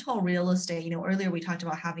rental real estate, earlier we talked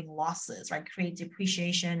about having losses, right? Create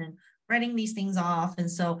depreciation and writing these things off. And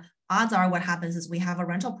so odds are what happens is we have a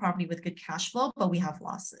rental property with good cash flow, but we have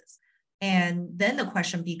losses. And then the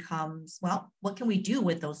question becomes, well, what can we do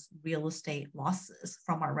with those real estate losses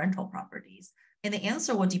from our rental properties? And the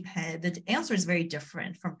answer will depend. The answer is very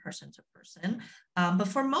different from person to person. But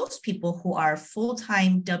for most people who are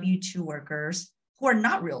full-time W-2 workers, who are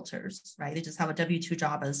not realtors, right? They just have a W-2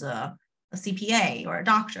 job as a CPA or a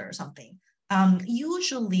doctor or something.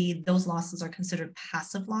 Usually those losses are considered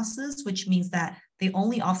passive losses, which means that they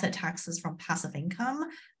only offset taxes from passive income,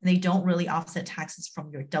 and they don't really offset taxes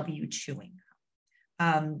from your W-2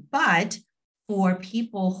 income. But for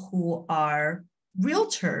people who are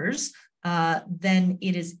realtors, then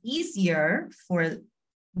it is easier for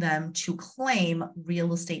them to claim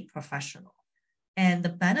real estate professional. And the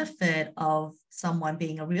benefit of someone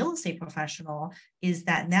being a real estate professional is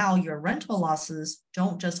that now your rental losses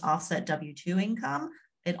don't just offset W-2 income,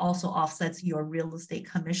 it also offsets your real estate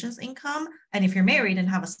commissions income. And if you're married and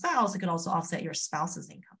have a spouse, it could also offset your spouse's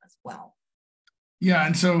income as well. Yeah.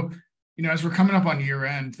 And so, as we're coming up on year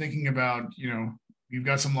end, thinking about, you've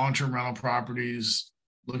got some long-term rental properties,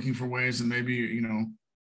 looking for ways and maybe,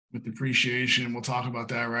 with depreciation, we'll talk about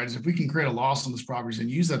that, right? Is if we can create a loss on those properties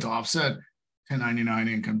and use that to offset 1099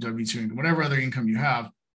 income, W-2 income, whatever other income you have,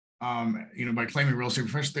 by claiming real estate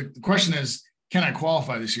professional. The question is, can I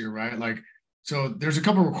qualify this year, right? Like, so there's a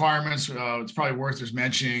couple of requirements. It's probably worth just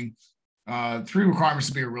mentioning. 3 requirements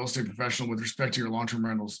to be a real estate professional with respect to your long-term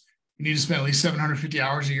rentals. You need to spend at least 750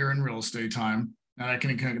 hours a year in real estate time. Now that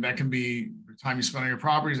can be time you spend on your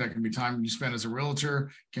properties. That can be time you spend as a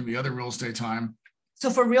realtor. Can be other real estate time. So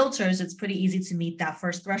for realtors, it's pretty easy to meet that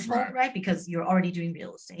first threshold, right? Because you're already doing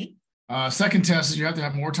real estate. Second test is you have to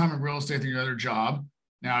have more time in real estate than your other job.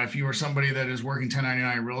 Now, if you are somebody that is working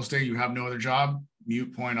 1099 in real estate, you have no other job,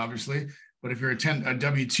 mute point, obviously. But if you're a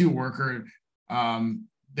W-2 worker,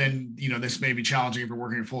 then, this may be challenging if you're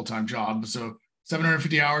working a full-time job. So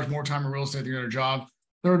 750 hours, more time in real estate than your other job.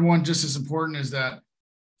 Third one, just as important, is that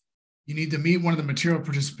you need to meet one of the material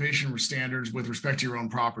participation standards with respect to your own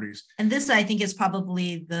properties. And this, I think, is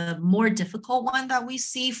probably the more difficult one that we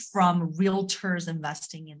see from realtors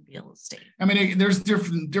investing in real estate. I mean, there's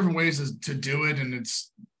different ways to do it, and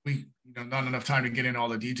not enough time to get into all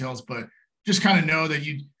the details, but just kind of know that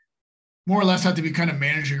you more or less have to be kind of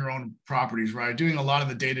managing your own properties, right? Doing a lot of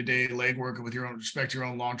the day-to-day legwork with respect to your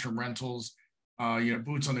own long-term rentals,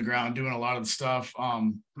 boots on the ground, doing a lot of the stuff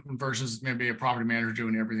versus maybe a property manager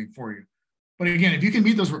doing everything for you. But again, if you can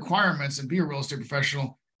meet those requirements and be a real estate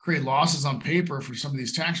professional, create losses on paper for some of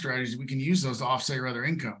these tax strategies, we can use those to offset your other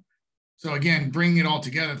income. So again, bringing it all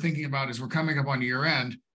together, thinking about as we're coming up on year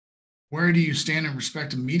end, where do you stand in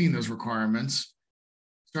respect to meeting those requirements?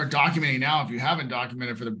 Start documenting now if you haven't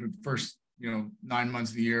documented for the first 9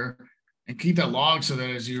 months of the year, and keep that log so that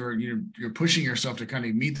as you're pushing yourself to kind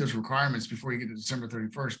of meet those requirements before you get to December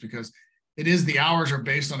 31st, because the hours are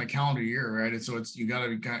based on a calendar year, right? And so you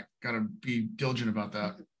gotta be diligent about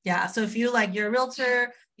that. Yeah. So if you're a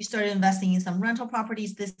realtor, you started investing in some rental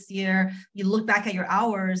properties this year, you look back at your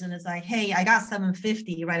hours and it's like, hey, I got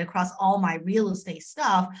 750 right across all my real estate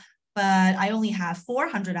stuff, but I only have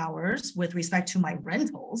 400 hours with respect to my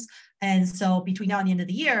rentals. And so between now and the end of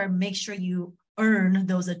the year, make sure you earn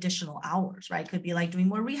those additional hours, right? Could be like doing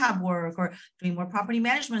more rehab work or doing more property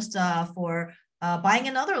management stuff or buying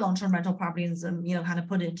another long-term rental property and kind of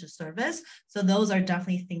put it into service. So those are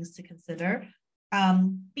definitely things to consider.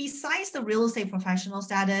 Besides the real estate professional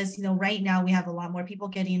status, right now we have a lot more people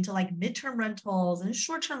getting into like midterm rentals and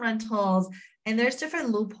short-term rentals, and there's different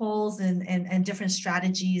loopholes and different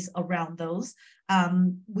strategies around those.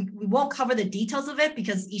 We won't cover the details of it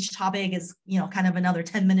because each topic is, kind of another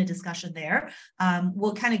 10-minute discussion there.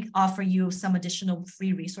 We'll kind of offer you some additional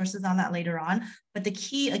free resources on that later on. But the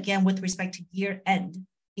key, again, with respect to year end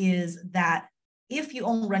is that if you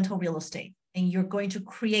own rental real estate and you're going to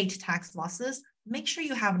create tax losses, make sure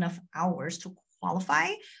you have enough hours to qualify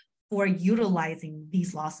for utilizing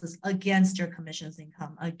these losses against your commissions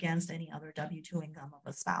income, against any other W-2 income of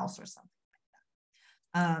a spouse or something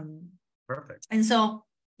like that. Perfect. And so,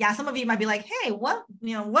 yeah, some of you might be like, hey, what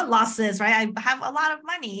losses, right? I have a lot of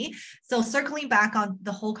money. So circling back on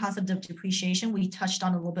the whole concept of depreciation, we touched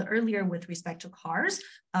on a little bit earlier with respect to cars.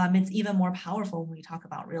 It's even more powerful when we talk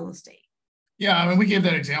about real estate. Yeah, I mean, we gave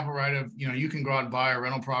that example, right? Of, you can go out and buy a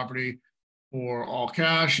rental property for all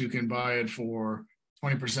cash. You can buy it for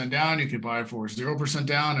 20% down. You could buy it for 0%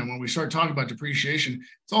 down. And when we start talking about depreciation,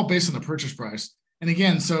 it's all based on the purchase price. And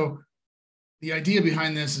again, so the idea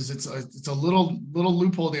behind this is it's a little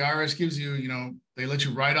loophole the IRS gives you. They let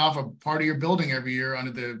you write off a part of your building every year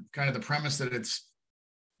under the kind of the premise that it's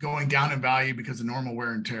going down in value because of normal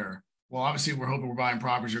wear and tear. Well, obviously, we're hoping we're buying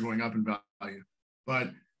properties that are going up in value,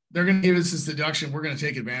 but they're going to give us this deduction. We're going to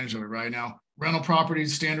take advantage of it right now. Rental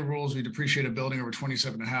properties, standard rules, we depreciate a building over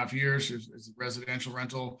 27 and a half years. It's a residential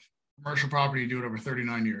rental. Commercial property, you do it over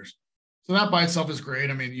 39 years. So that by itself is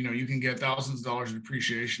great. I mean, you can get thousands of dollars of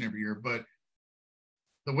depreciation every year, but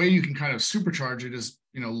the way you can kind of supercharge it is,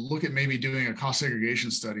 look at maybe doing a cost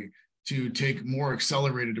segregation study to take more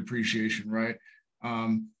accelerated depreciation, right?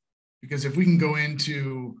 Because if we can go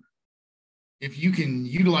into, if you can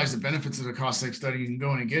utilize the benefits of the cost seg study, you can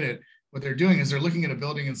go in and get it. What they're doing is they're looking at a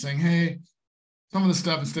building and saying, hey, some of the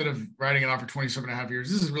stuff, instead of writing it off for 27 and a half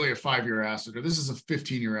years, this is really a 5-year asset, or this is a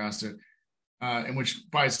 15-year asset, and which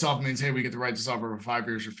by itself means, hey, we get to write this off over 5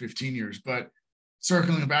 years or 15 years. But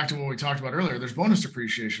circling back to what we talked about earlier, there's bonus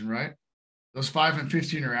depreciation, right? Those 5 and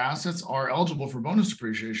 15-year assets are eligible for bonus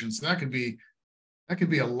depreciation. So that could be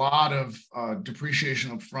a lot of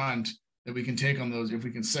depreciation up front that we can take on those if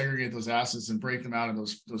we can segregate those assets and break them out of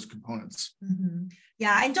those components. Mm-hmm.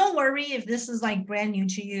 Yeah, and don't worry if this is like brand new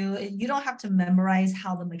to you. You don't have to memorize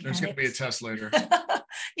how the mechanics. There's going to be a test later.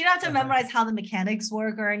 You don't have to memorize how the mechanics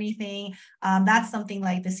work or anything. That's something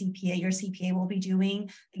like your CPA will be doing.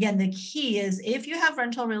 Again, the key is if you have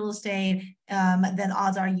rental real estate, then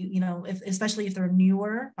odds are especially if they're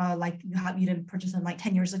newer, like you didn't purchase them like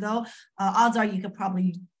 10 years ago, odds are you could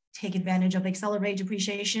probably take advantage of accelerated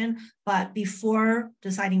depreciation. But before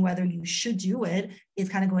deciding whether you should do it, it's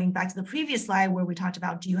kind of going back to the previous slide where we talked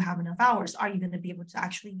about, do you have enough hours? Are you going to be able to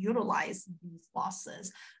actually utilize these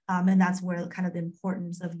losses? And that's where kind of the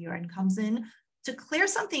importance of year-end comes in. To clear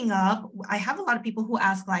something up, I have a lot of people who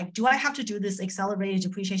ask, like, do I have to do this accelerated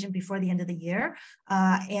depreciation before the end of the year?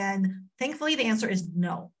 And thankfully, the answer is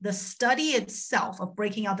no. The study itself of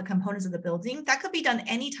breaking out the components of the building, that could be done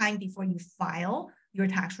anytime before you file your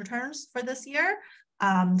tax returns for this year.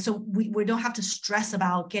 So we don't have to stress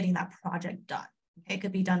about getting that project done. Okay? It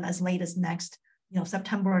could be done as late as next,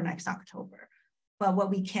 September or next October. But what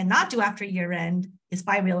we cannot do after year end is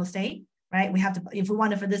buy real estate, right? We have to, if we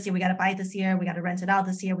want it for this year, we got to buy it this year. We got to rent it out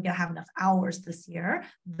this year. We got to have enough hours this year.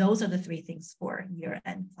 Those are the 3 things for year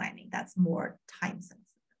end planning. That's more time sensitive.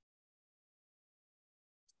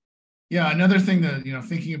 Yeah, another thing that,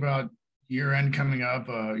 thinking about year end coming up,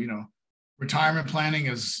 retirement planning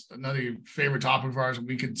is another favorite topic of ours.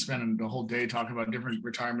 We could spend the whole day talking about different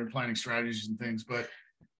retirement planning strategies and things. But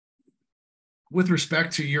with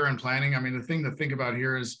respect to year-end planning, I mean, the thing to think about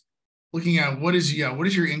here is looking at what is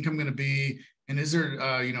your income going to be, and is there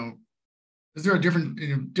a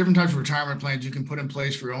different types of retirement plans you can put in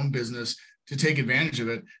place for your own business to take advantage of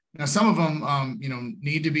it. Now, some of them,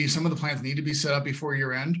 some of the plans need to be set up before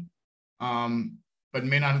year-end, but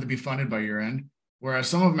may not have to be funded by year-end. Whereas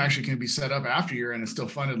some of them actually can be set up after year and it's still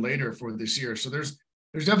funded later for this year. So there's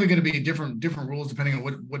definitely going to be different rules depending on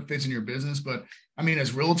what fits in your business. But I mean,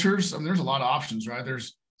 as realtors, there's a lot of options, right?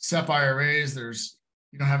 There's SEP IRAs,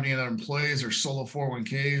 you don't have any other employees, there's solo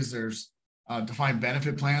 401ks, there's defined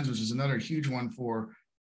benefit plans, which is another huge one for,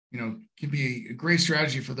 can be a great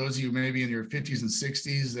strategy for those of you maybe in your 50s and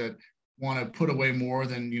 60s that want to put away more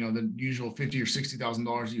than, the usual $50,000 or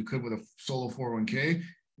 $60,000 you could with a solo 401k.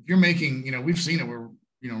 If you're making, we've seen it where,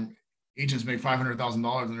 agents make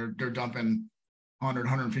 $500,000 and they're dumping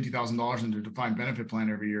 $150,000 into a defined benefit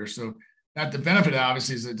plan every year. So that the benefit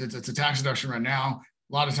obviously is that it's a tax deduction right now.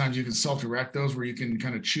 A lot of times you can self-direct those where you can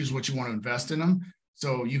kind of choose what you want to invest in them.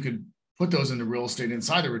 So you could put those into real estate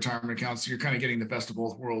inside the retirement account. So you're kind of getting the best of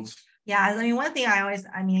both worlds. Yeah, I mean, one thing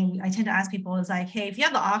I tend to ask people is like, hey, if you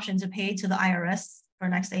have the option to pay to the IRS for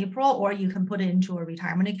next April, or you can put it into a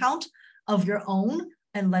retirement account of your own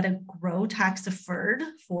and let it grow tax deferred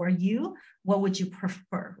for you, what would you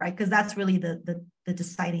prefer, right? Because that's really the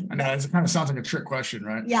deciding. I know, it kind of sounds like a trick question,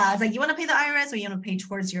 right? Yeah, it's like, you want to pay the IRS or you want to pay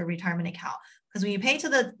towards your retirement account? Because when you pay to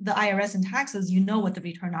the IRS in taxes, you know what the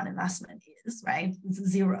return on investment is, right? It's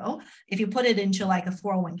zero. If you put it into like a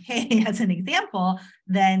 401k as an example,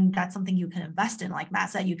 then that's something you can invest in. Like Matt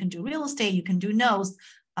said, you can do real estate, you can do notes.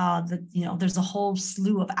 There's a whole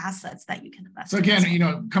slew of assets that you can invest in. So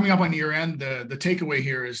again, coming up on year end, the takeaway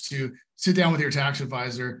here is to sit down with your tax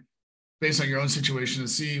advisor based on your own situation and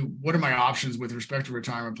see what are my options with respect to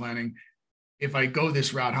retirement planning. If I go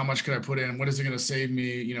this route, how much could I put in? What is it going to save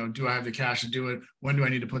me? Do I have the cash to do it? When do I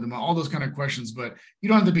need to put them on? All those kind of questions, but you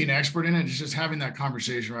don't have to be an expert in it. It's just having that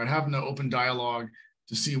conversation, right? Having the open dialogue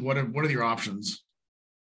to see what are your options.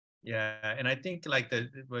 Yeah, and I think like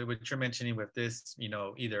what you're mentioning with this,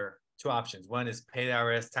 either two options. One is pay the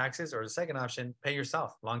IRS taxes, or the second option, pay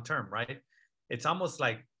yourself long term, right? It's almost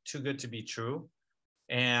like too good to be true.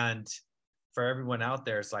 And for everyone out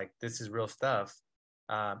there, it's like, this is real stuff.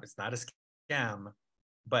 It's not a scam,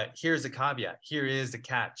 but here's the caveat. Here is the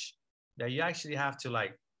catch, that you actually have to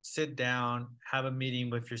like sit down, have a meeting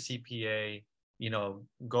with your CPA,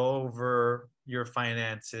 go over your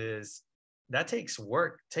finances. That takes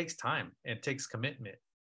work, takes time, and takes commitment.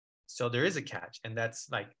 So there is a catch, and that's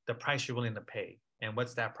like the price you're willing to pay. And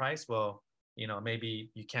what's that price? Well,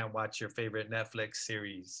 maybe you can't watch your favorite Netflix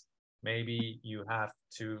series. Maybe you have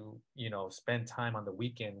to, spend time on the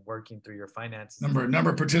weekend working through your finances. Number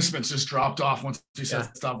of participants just dropped off once you said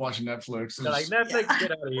stop watching Netflix. They're like, Netflix,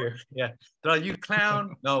 get out of here. Yeah. They're like, you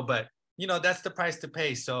clown. No, but that's the price to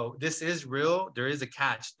pay. So this is real. There is a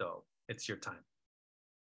catch though. It's your time.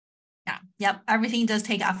 Yeah. Yep. Everything does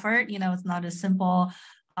take effort. It's not as simple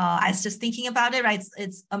as just thinking about it, right?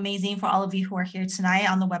 It's amazing for all of you who are here tonight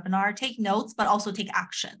on the webinar. Take notes, but also take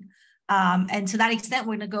action. And to that extent,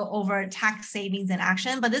 we're going to go over tax savings in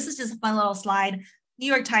action. But this is just a fun little slide. New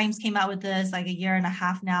York Times came out with this like a year and a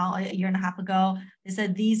half ago. They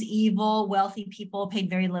said these evil, wealthy people paid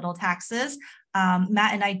very little taxes.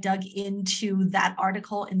 Matt and I dug into that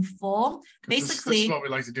article in full. Basically, this is what we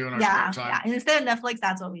like to do in our spare time. Yeah. And instead of Netflix,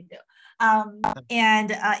 that's what we do.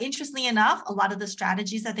 Interestingly enough, a lot of the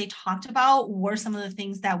strategies that they talked about were some of the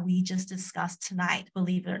things that we just discussed tonight,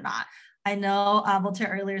 believe it or not. I know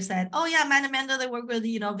Voltaire earlier said, oh yeah, Matt and Amanda, they work with,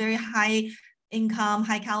 very high income,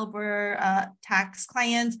 high caliber tax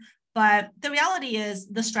clients. But the reality is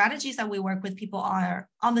the strategies that we work with people are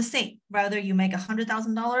on the same, whether you make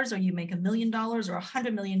 $100,000 or you make $1 million or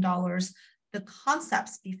 $100 million, the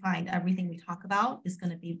concepts behind everything we talk about is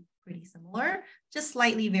going to be pretty similar, just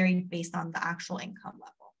slightly varied based on the actual income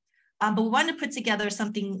level. But we wanted to put together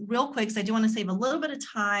something real quick, because I do want to save a little bit of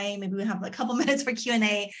time. Maybe we have a couple minutes for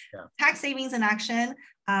Q&A. Yeah. Tax savings in action.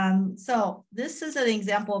 So this is an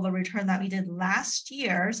example of a return that we did last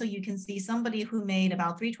year. So you can see somebody who made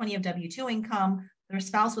about $320 of W-2 income. Their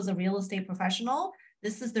spouse was a real estate professional.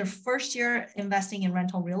 This is their first year investing in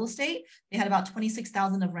rental real estate. They had about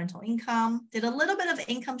 $26,000 of rental income, did a little bit of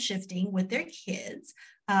income shifting with their kids,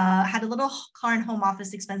 had a little car and home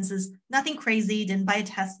office expenses, nothing crazy, didn't buy a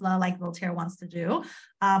Tesla like Voltaire wants to do.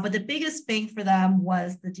 But the biggest bang for them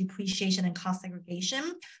was the depreciation and cost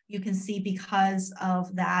segregation. You can see because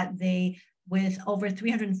of that, with over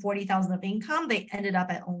 $340,000 of income, they ended up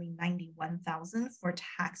at only $91,000 for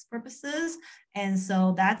tax purposes. And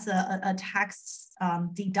so that's a tax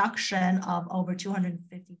deduction of over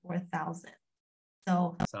 $254,000.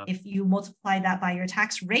 So if you multiply that by your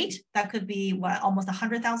tax rate, that could be almost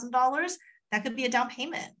 $100,000. That could be a down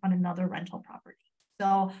payment on another rental property.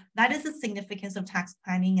 So that is the significance of tax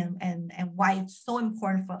planning and why it's so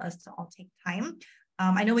important for us to all take time.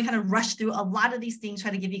 I know we kind of rushed through a lot of these things, try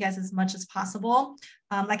to give you guys as much as possible.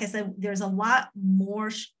 Like I said, there's a lot more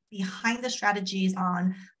behind the strategies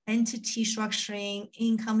on entity structuring,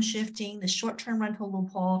 income shifting, the short-term rental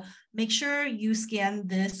loophole. Make sure you scan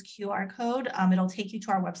this QR code. It'll take you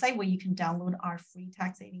to our website where you can download our free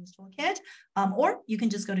tax savings toolkit, or you can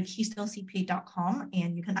just go to keystonecpa.com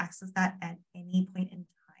and you can access that at any point in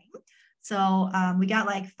time. So we got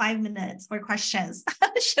like 5 minutes for questions.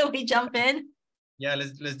 Should we jump in? Yeah,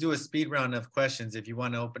 let's do a speed round of questions if you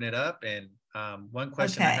want to open it up. And one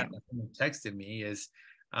question I had, someone texted me is,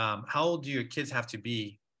 how old do your kids have to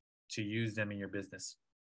be to use them in your business?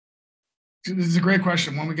 This is a great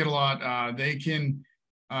question. One we get a lot. They can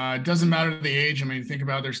It doesn't matter the age. I mean, think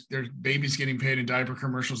about there's babies getting paid in diaper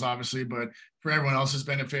commercials, obviously, but for everyone else's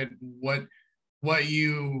benefit, what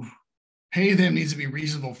you pay them needs to be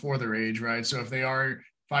reasonable for their age, right? So if they are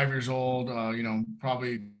 5 years old,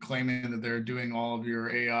 probably claiming that they're doing all of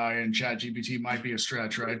your AI and Chat GPT might be a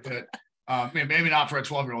stretch, right? But maybe not for a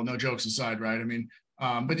 12-year-old, no jokes aside, right? I mean,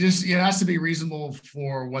 but just it has to be reasonable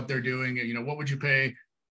for what they're doing. What would you pay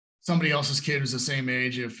somebody else's kid who's the same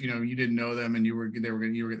age if you didn't know them and you were going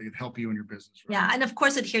to help you in your business, right? Yeah, and of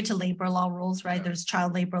course adhere to labor law rules, right? Yeah. There's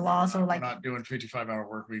child labor laws, or like we're not doing 55-hour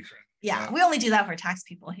work weeks, right? Yeah, we only do that for tax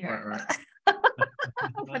people here, right.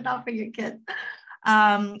 But not for your kid.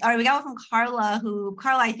 All right, we got one from Carla,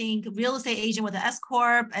 I think real estate agent with an S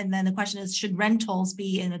Corp. And then the question is, should rentals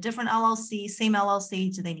be in a different LLC, same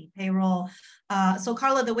LLC? Do they need payroll? So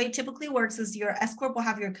Carla, the way it typically works is your S Corp will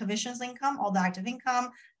have your commissions income, all the active income,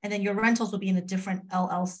 and then your rentals will be in a different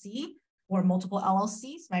LLC or multiple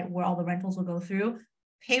LLCs, right? Where all the rentals will go through.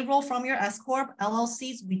 Payroll from your S Corp,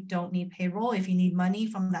 LLCs, we don't need payroll. If you need money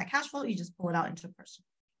from that cash flow, you just pull it out into personal.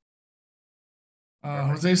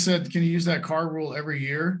 Jose said, can you use that car rule every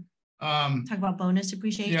year? Talk about bonus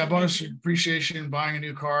depreciation. Yeah, bonus depreciation, buying a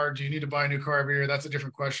new car. Do you need to buy a new car every year? That's a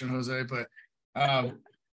different question, Jose. But can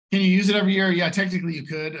you use it every year? Yeah, technically you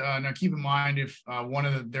could. Now keep in mind if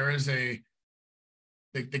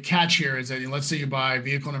the catch here is that let's say you buy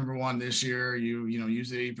vehicle number 1 this year, you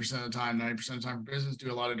use it 80% of the time, 90% of the time for business,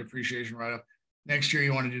 do a lot of depreciation right up. Next year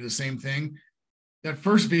you want to do the same thing. That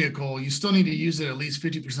first vehicle, you still need to use it at least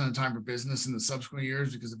 50% of the time for business in the subsequent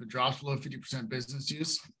years, because if it drops below 50% business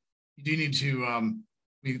use, you do need to,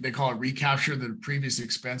 they call it recapture the previous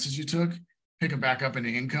expenses you took, pick it back up into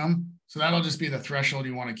income. So that'll just be the threshold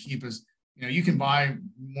you want to keep is, you can buy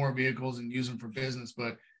more vehicles and use them for business,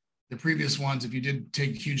 but the previous ones, if you did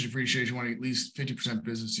take huge depreciation, you want at least 50%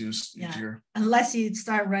 business use each year. Unless you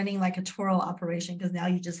start running like a Toro operation, because now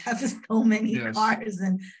you just have so many cars.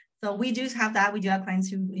 And so we do have that. We do have clients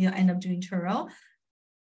who end up doing Turo.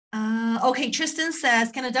 Okay, Tristan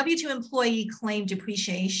says, can a W-2 employee claim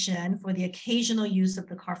depreciation for the occasional use of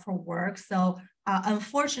the car for work? So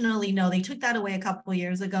unfortunately, no, they took that away a couple of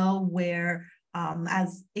years ago, where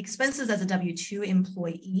as expenses as a W-2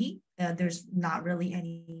 employee, there's not really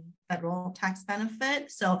any federal tax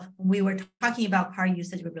benefit. So when we were talking about car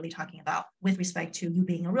usage, we're really talking about with respect to you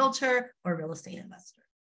being a realtor or a real estate investor.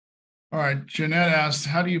 All right, Jeanette asked,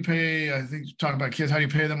 how do you pay, I think talking about kids, how do you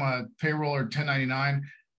pay them on a payroll or 1099?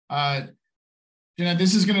 Jeanette,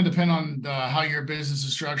 this is going to depend on how your business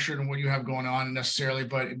is structured and what you have going on necessarily,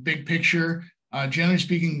 but big picture, generally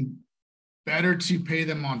speaking, better to pay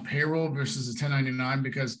them on payroll versus a 1099,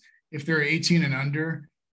 because if they're 18 and under,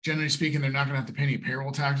 generally speaking, they're not going to have to pay any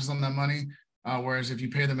payroll taxes on that money. Whereas if you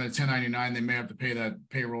pay them at a 1099, they may have to pay that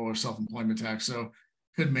payroll or self-employment tax. So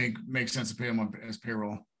could make sense to pay them as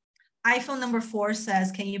payroll. iPhone number 4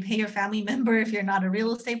 says, can you pay your family member if you're not a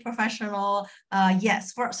real estate professional?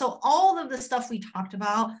 Yes. So all of the stuff we talked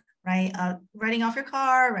about, right? Writing off your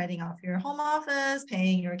car, writing off your home office,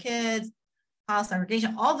 paying your kids, house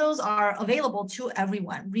segregation, all those are available to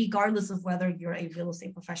everyone, regardless of whether you're a real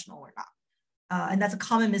estate professional or not. And that's a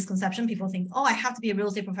common misconception. People think, oh, I have to be a real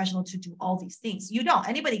estate professional to do all these things. You don't.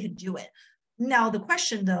 Anybody could do it. Now, the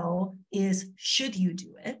question, though, is should you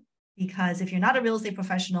do it? Because if you're not a real estate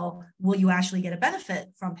professional, will you actually get a benefit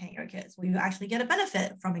from paying your kids? Will you actually get a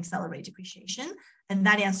benefit from accelerated depreciation? And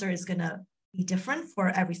that answer is going to be different for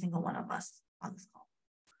every single one of us on this call.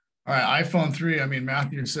 All right, iPhone 3. I mean,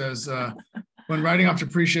 Matthew says, when writing off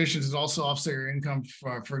depreciation is also offset your income,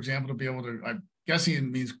 for example, to be able to, I'm guessing it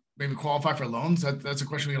means maybe qualify for loans. That's a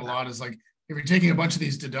question we get a lot, is like, if you're taking a bunch of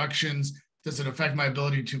these deductions, does it affect my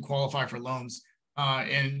ability to qualify for loans?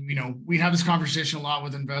 And, we have this conversation a lot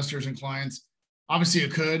with investors and clients. Obviously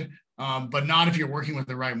it could, but not if you're working with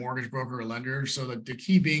the right mortgage broker or lender. So the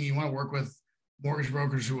key being, you want to work with mortgage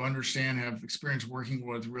brokers who understand, have experience working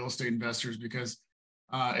with real estate investors, because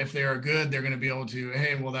if they are good, they're going to be able to,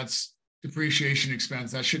 hey, well, that's depreciation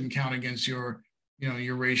expense. That shouldn't count against your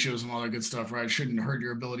ratios and all that good stuff, right? It shouldn't hurt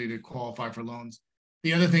your ability to qualify for loans.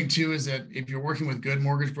 The other thing too, is that if you're working with good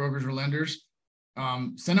mortgage brokers or lenders,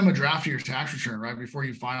 send them a draft of your tax return, right? Before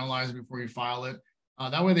you finalize it, before you file it.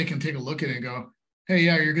 That way they can take a look at it and go, hey,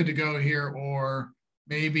 yeah, you're good to go here. Or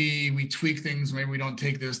maybe we tweak things. Maybe we don't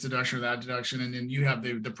take this deduction or that deduction. And then you have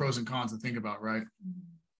the pros and cons to think about, right?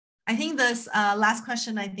 I think this last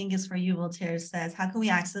question, I think, is for you, Voltaire. Says, how can we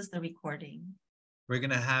access the recording? We're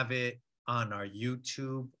going to have it on our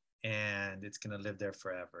YouTube, and it's going to live there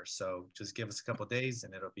forever. So just give us a couple of days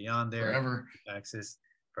and it'll be on there. Forever. Access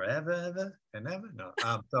forever, ever, and ever. No.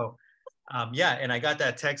 So Yeah, and I got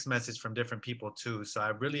that text message from different people too. So I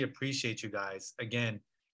really appreciate you guys. Again,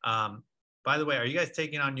 by the way, are you guys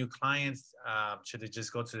taking on new clients? Should they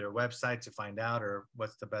just go to their website to find out, or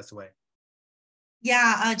what's the best way?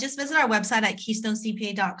 Yeah, just visit our website at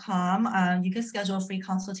keystonecpa.com. You can schedule a free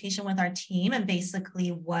consultation with our team. And basically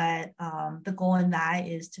what the goal in that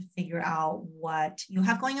is to figure out what you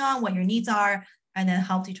have going on, what your needs are, and then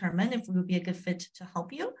help determine if we would be a good fit to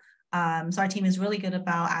help you. So our team is really good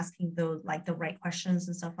about asking those like the right questions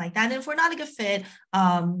and stuff like that. And if we're not a good fit,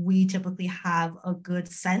 we typically have a good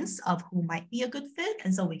sense of who might be a good fit.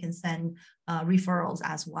 And so we can send referrals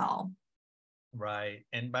as well. Right.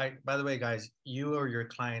 And by the way, guys, you or your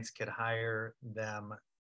clients could hire them,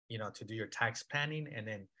 to do your tax planning, and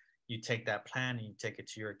then you take that plan and you take it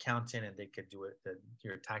to your accountant and they could do it,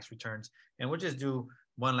 your tax returns. And we'll just do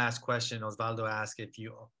one last question. Osvaldo asked, if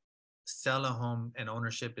you sell a home and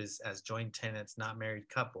ownership is as joint tenants, not married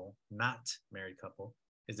couple,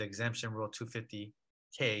 is the exemption rule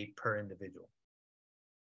 $250K per individual?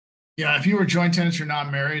 Yeah, if you were joint tenants, you're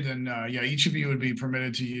not married, then yeah, each of you would be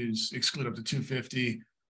permitted to exclude up to 250,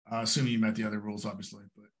 assuming you met the other rules, obviously.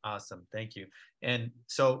 But awesome, thank you. And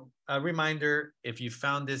so a reminder, if you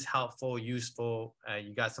found this helpful, useful,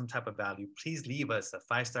 you got some type of value, please leave us a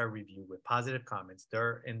 5-star review with positive comments.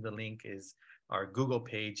 There in the link is our Google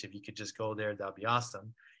page. If you could just go there, that'll be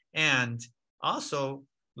awesome. And also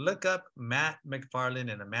look up Matt MacFarland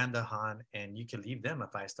and Amanda Hahn, and you can leave them a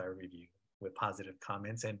 5-star review with positive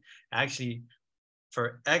comments. And actually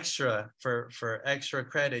for extra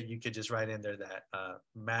credit, you could just write in there that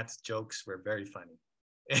Matt's jokes were very funny.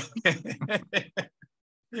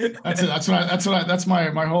 That's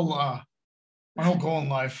my whole goal in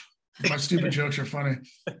life. My stupid jokes are funny.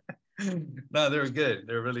 No, they're good.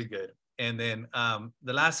 They're really good. And then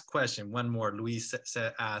the last question, one more. Luis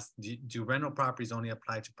asked, do rental properties only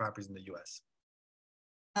apply to properties in the U.S.?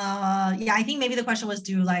 Yeah, I think maybe the question was,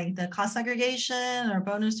 do like the cost segregation or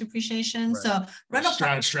bonus depreciation. Right. So rental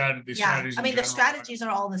strategies. Yeah, I mean the strategies are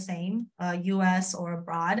all the same, U.S. or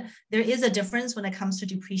abroad. There is a difference when it comes to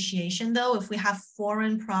depreciation, though. If we have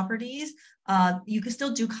foreign properties, you can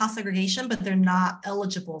still do cost segregation, but they're not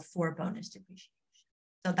eligible for bonus depreciation.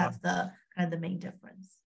 So that's the kind of the main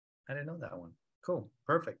difference. I didn't know that one. Cool,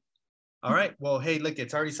 perfect. All right. Well, hey, look,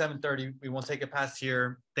 it's already 7:30. We won't take it past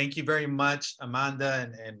here. Thank you very much,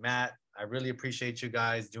 Amanda and Matt. I really appreciate you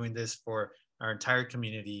guys doing this for our entire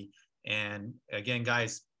community. And again,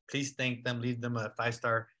 guys, please thank them. Leave them a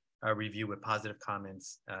 5-star review with positive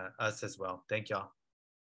comments. Us as well. Thank y'all.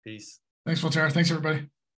 Peace. Thanks, Voltaire. Thanks, everybody.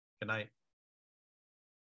 Good night.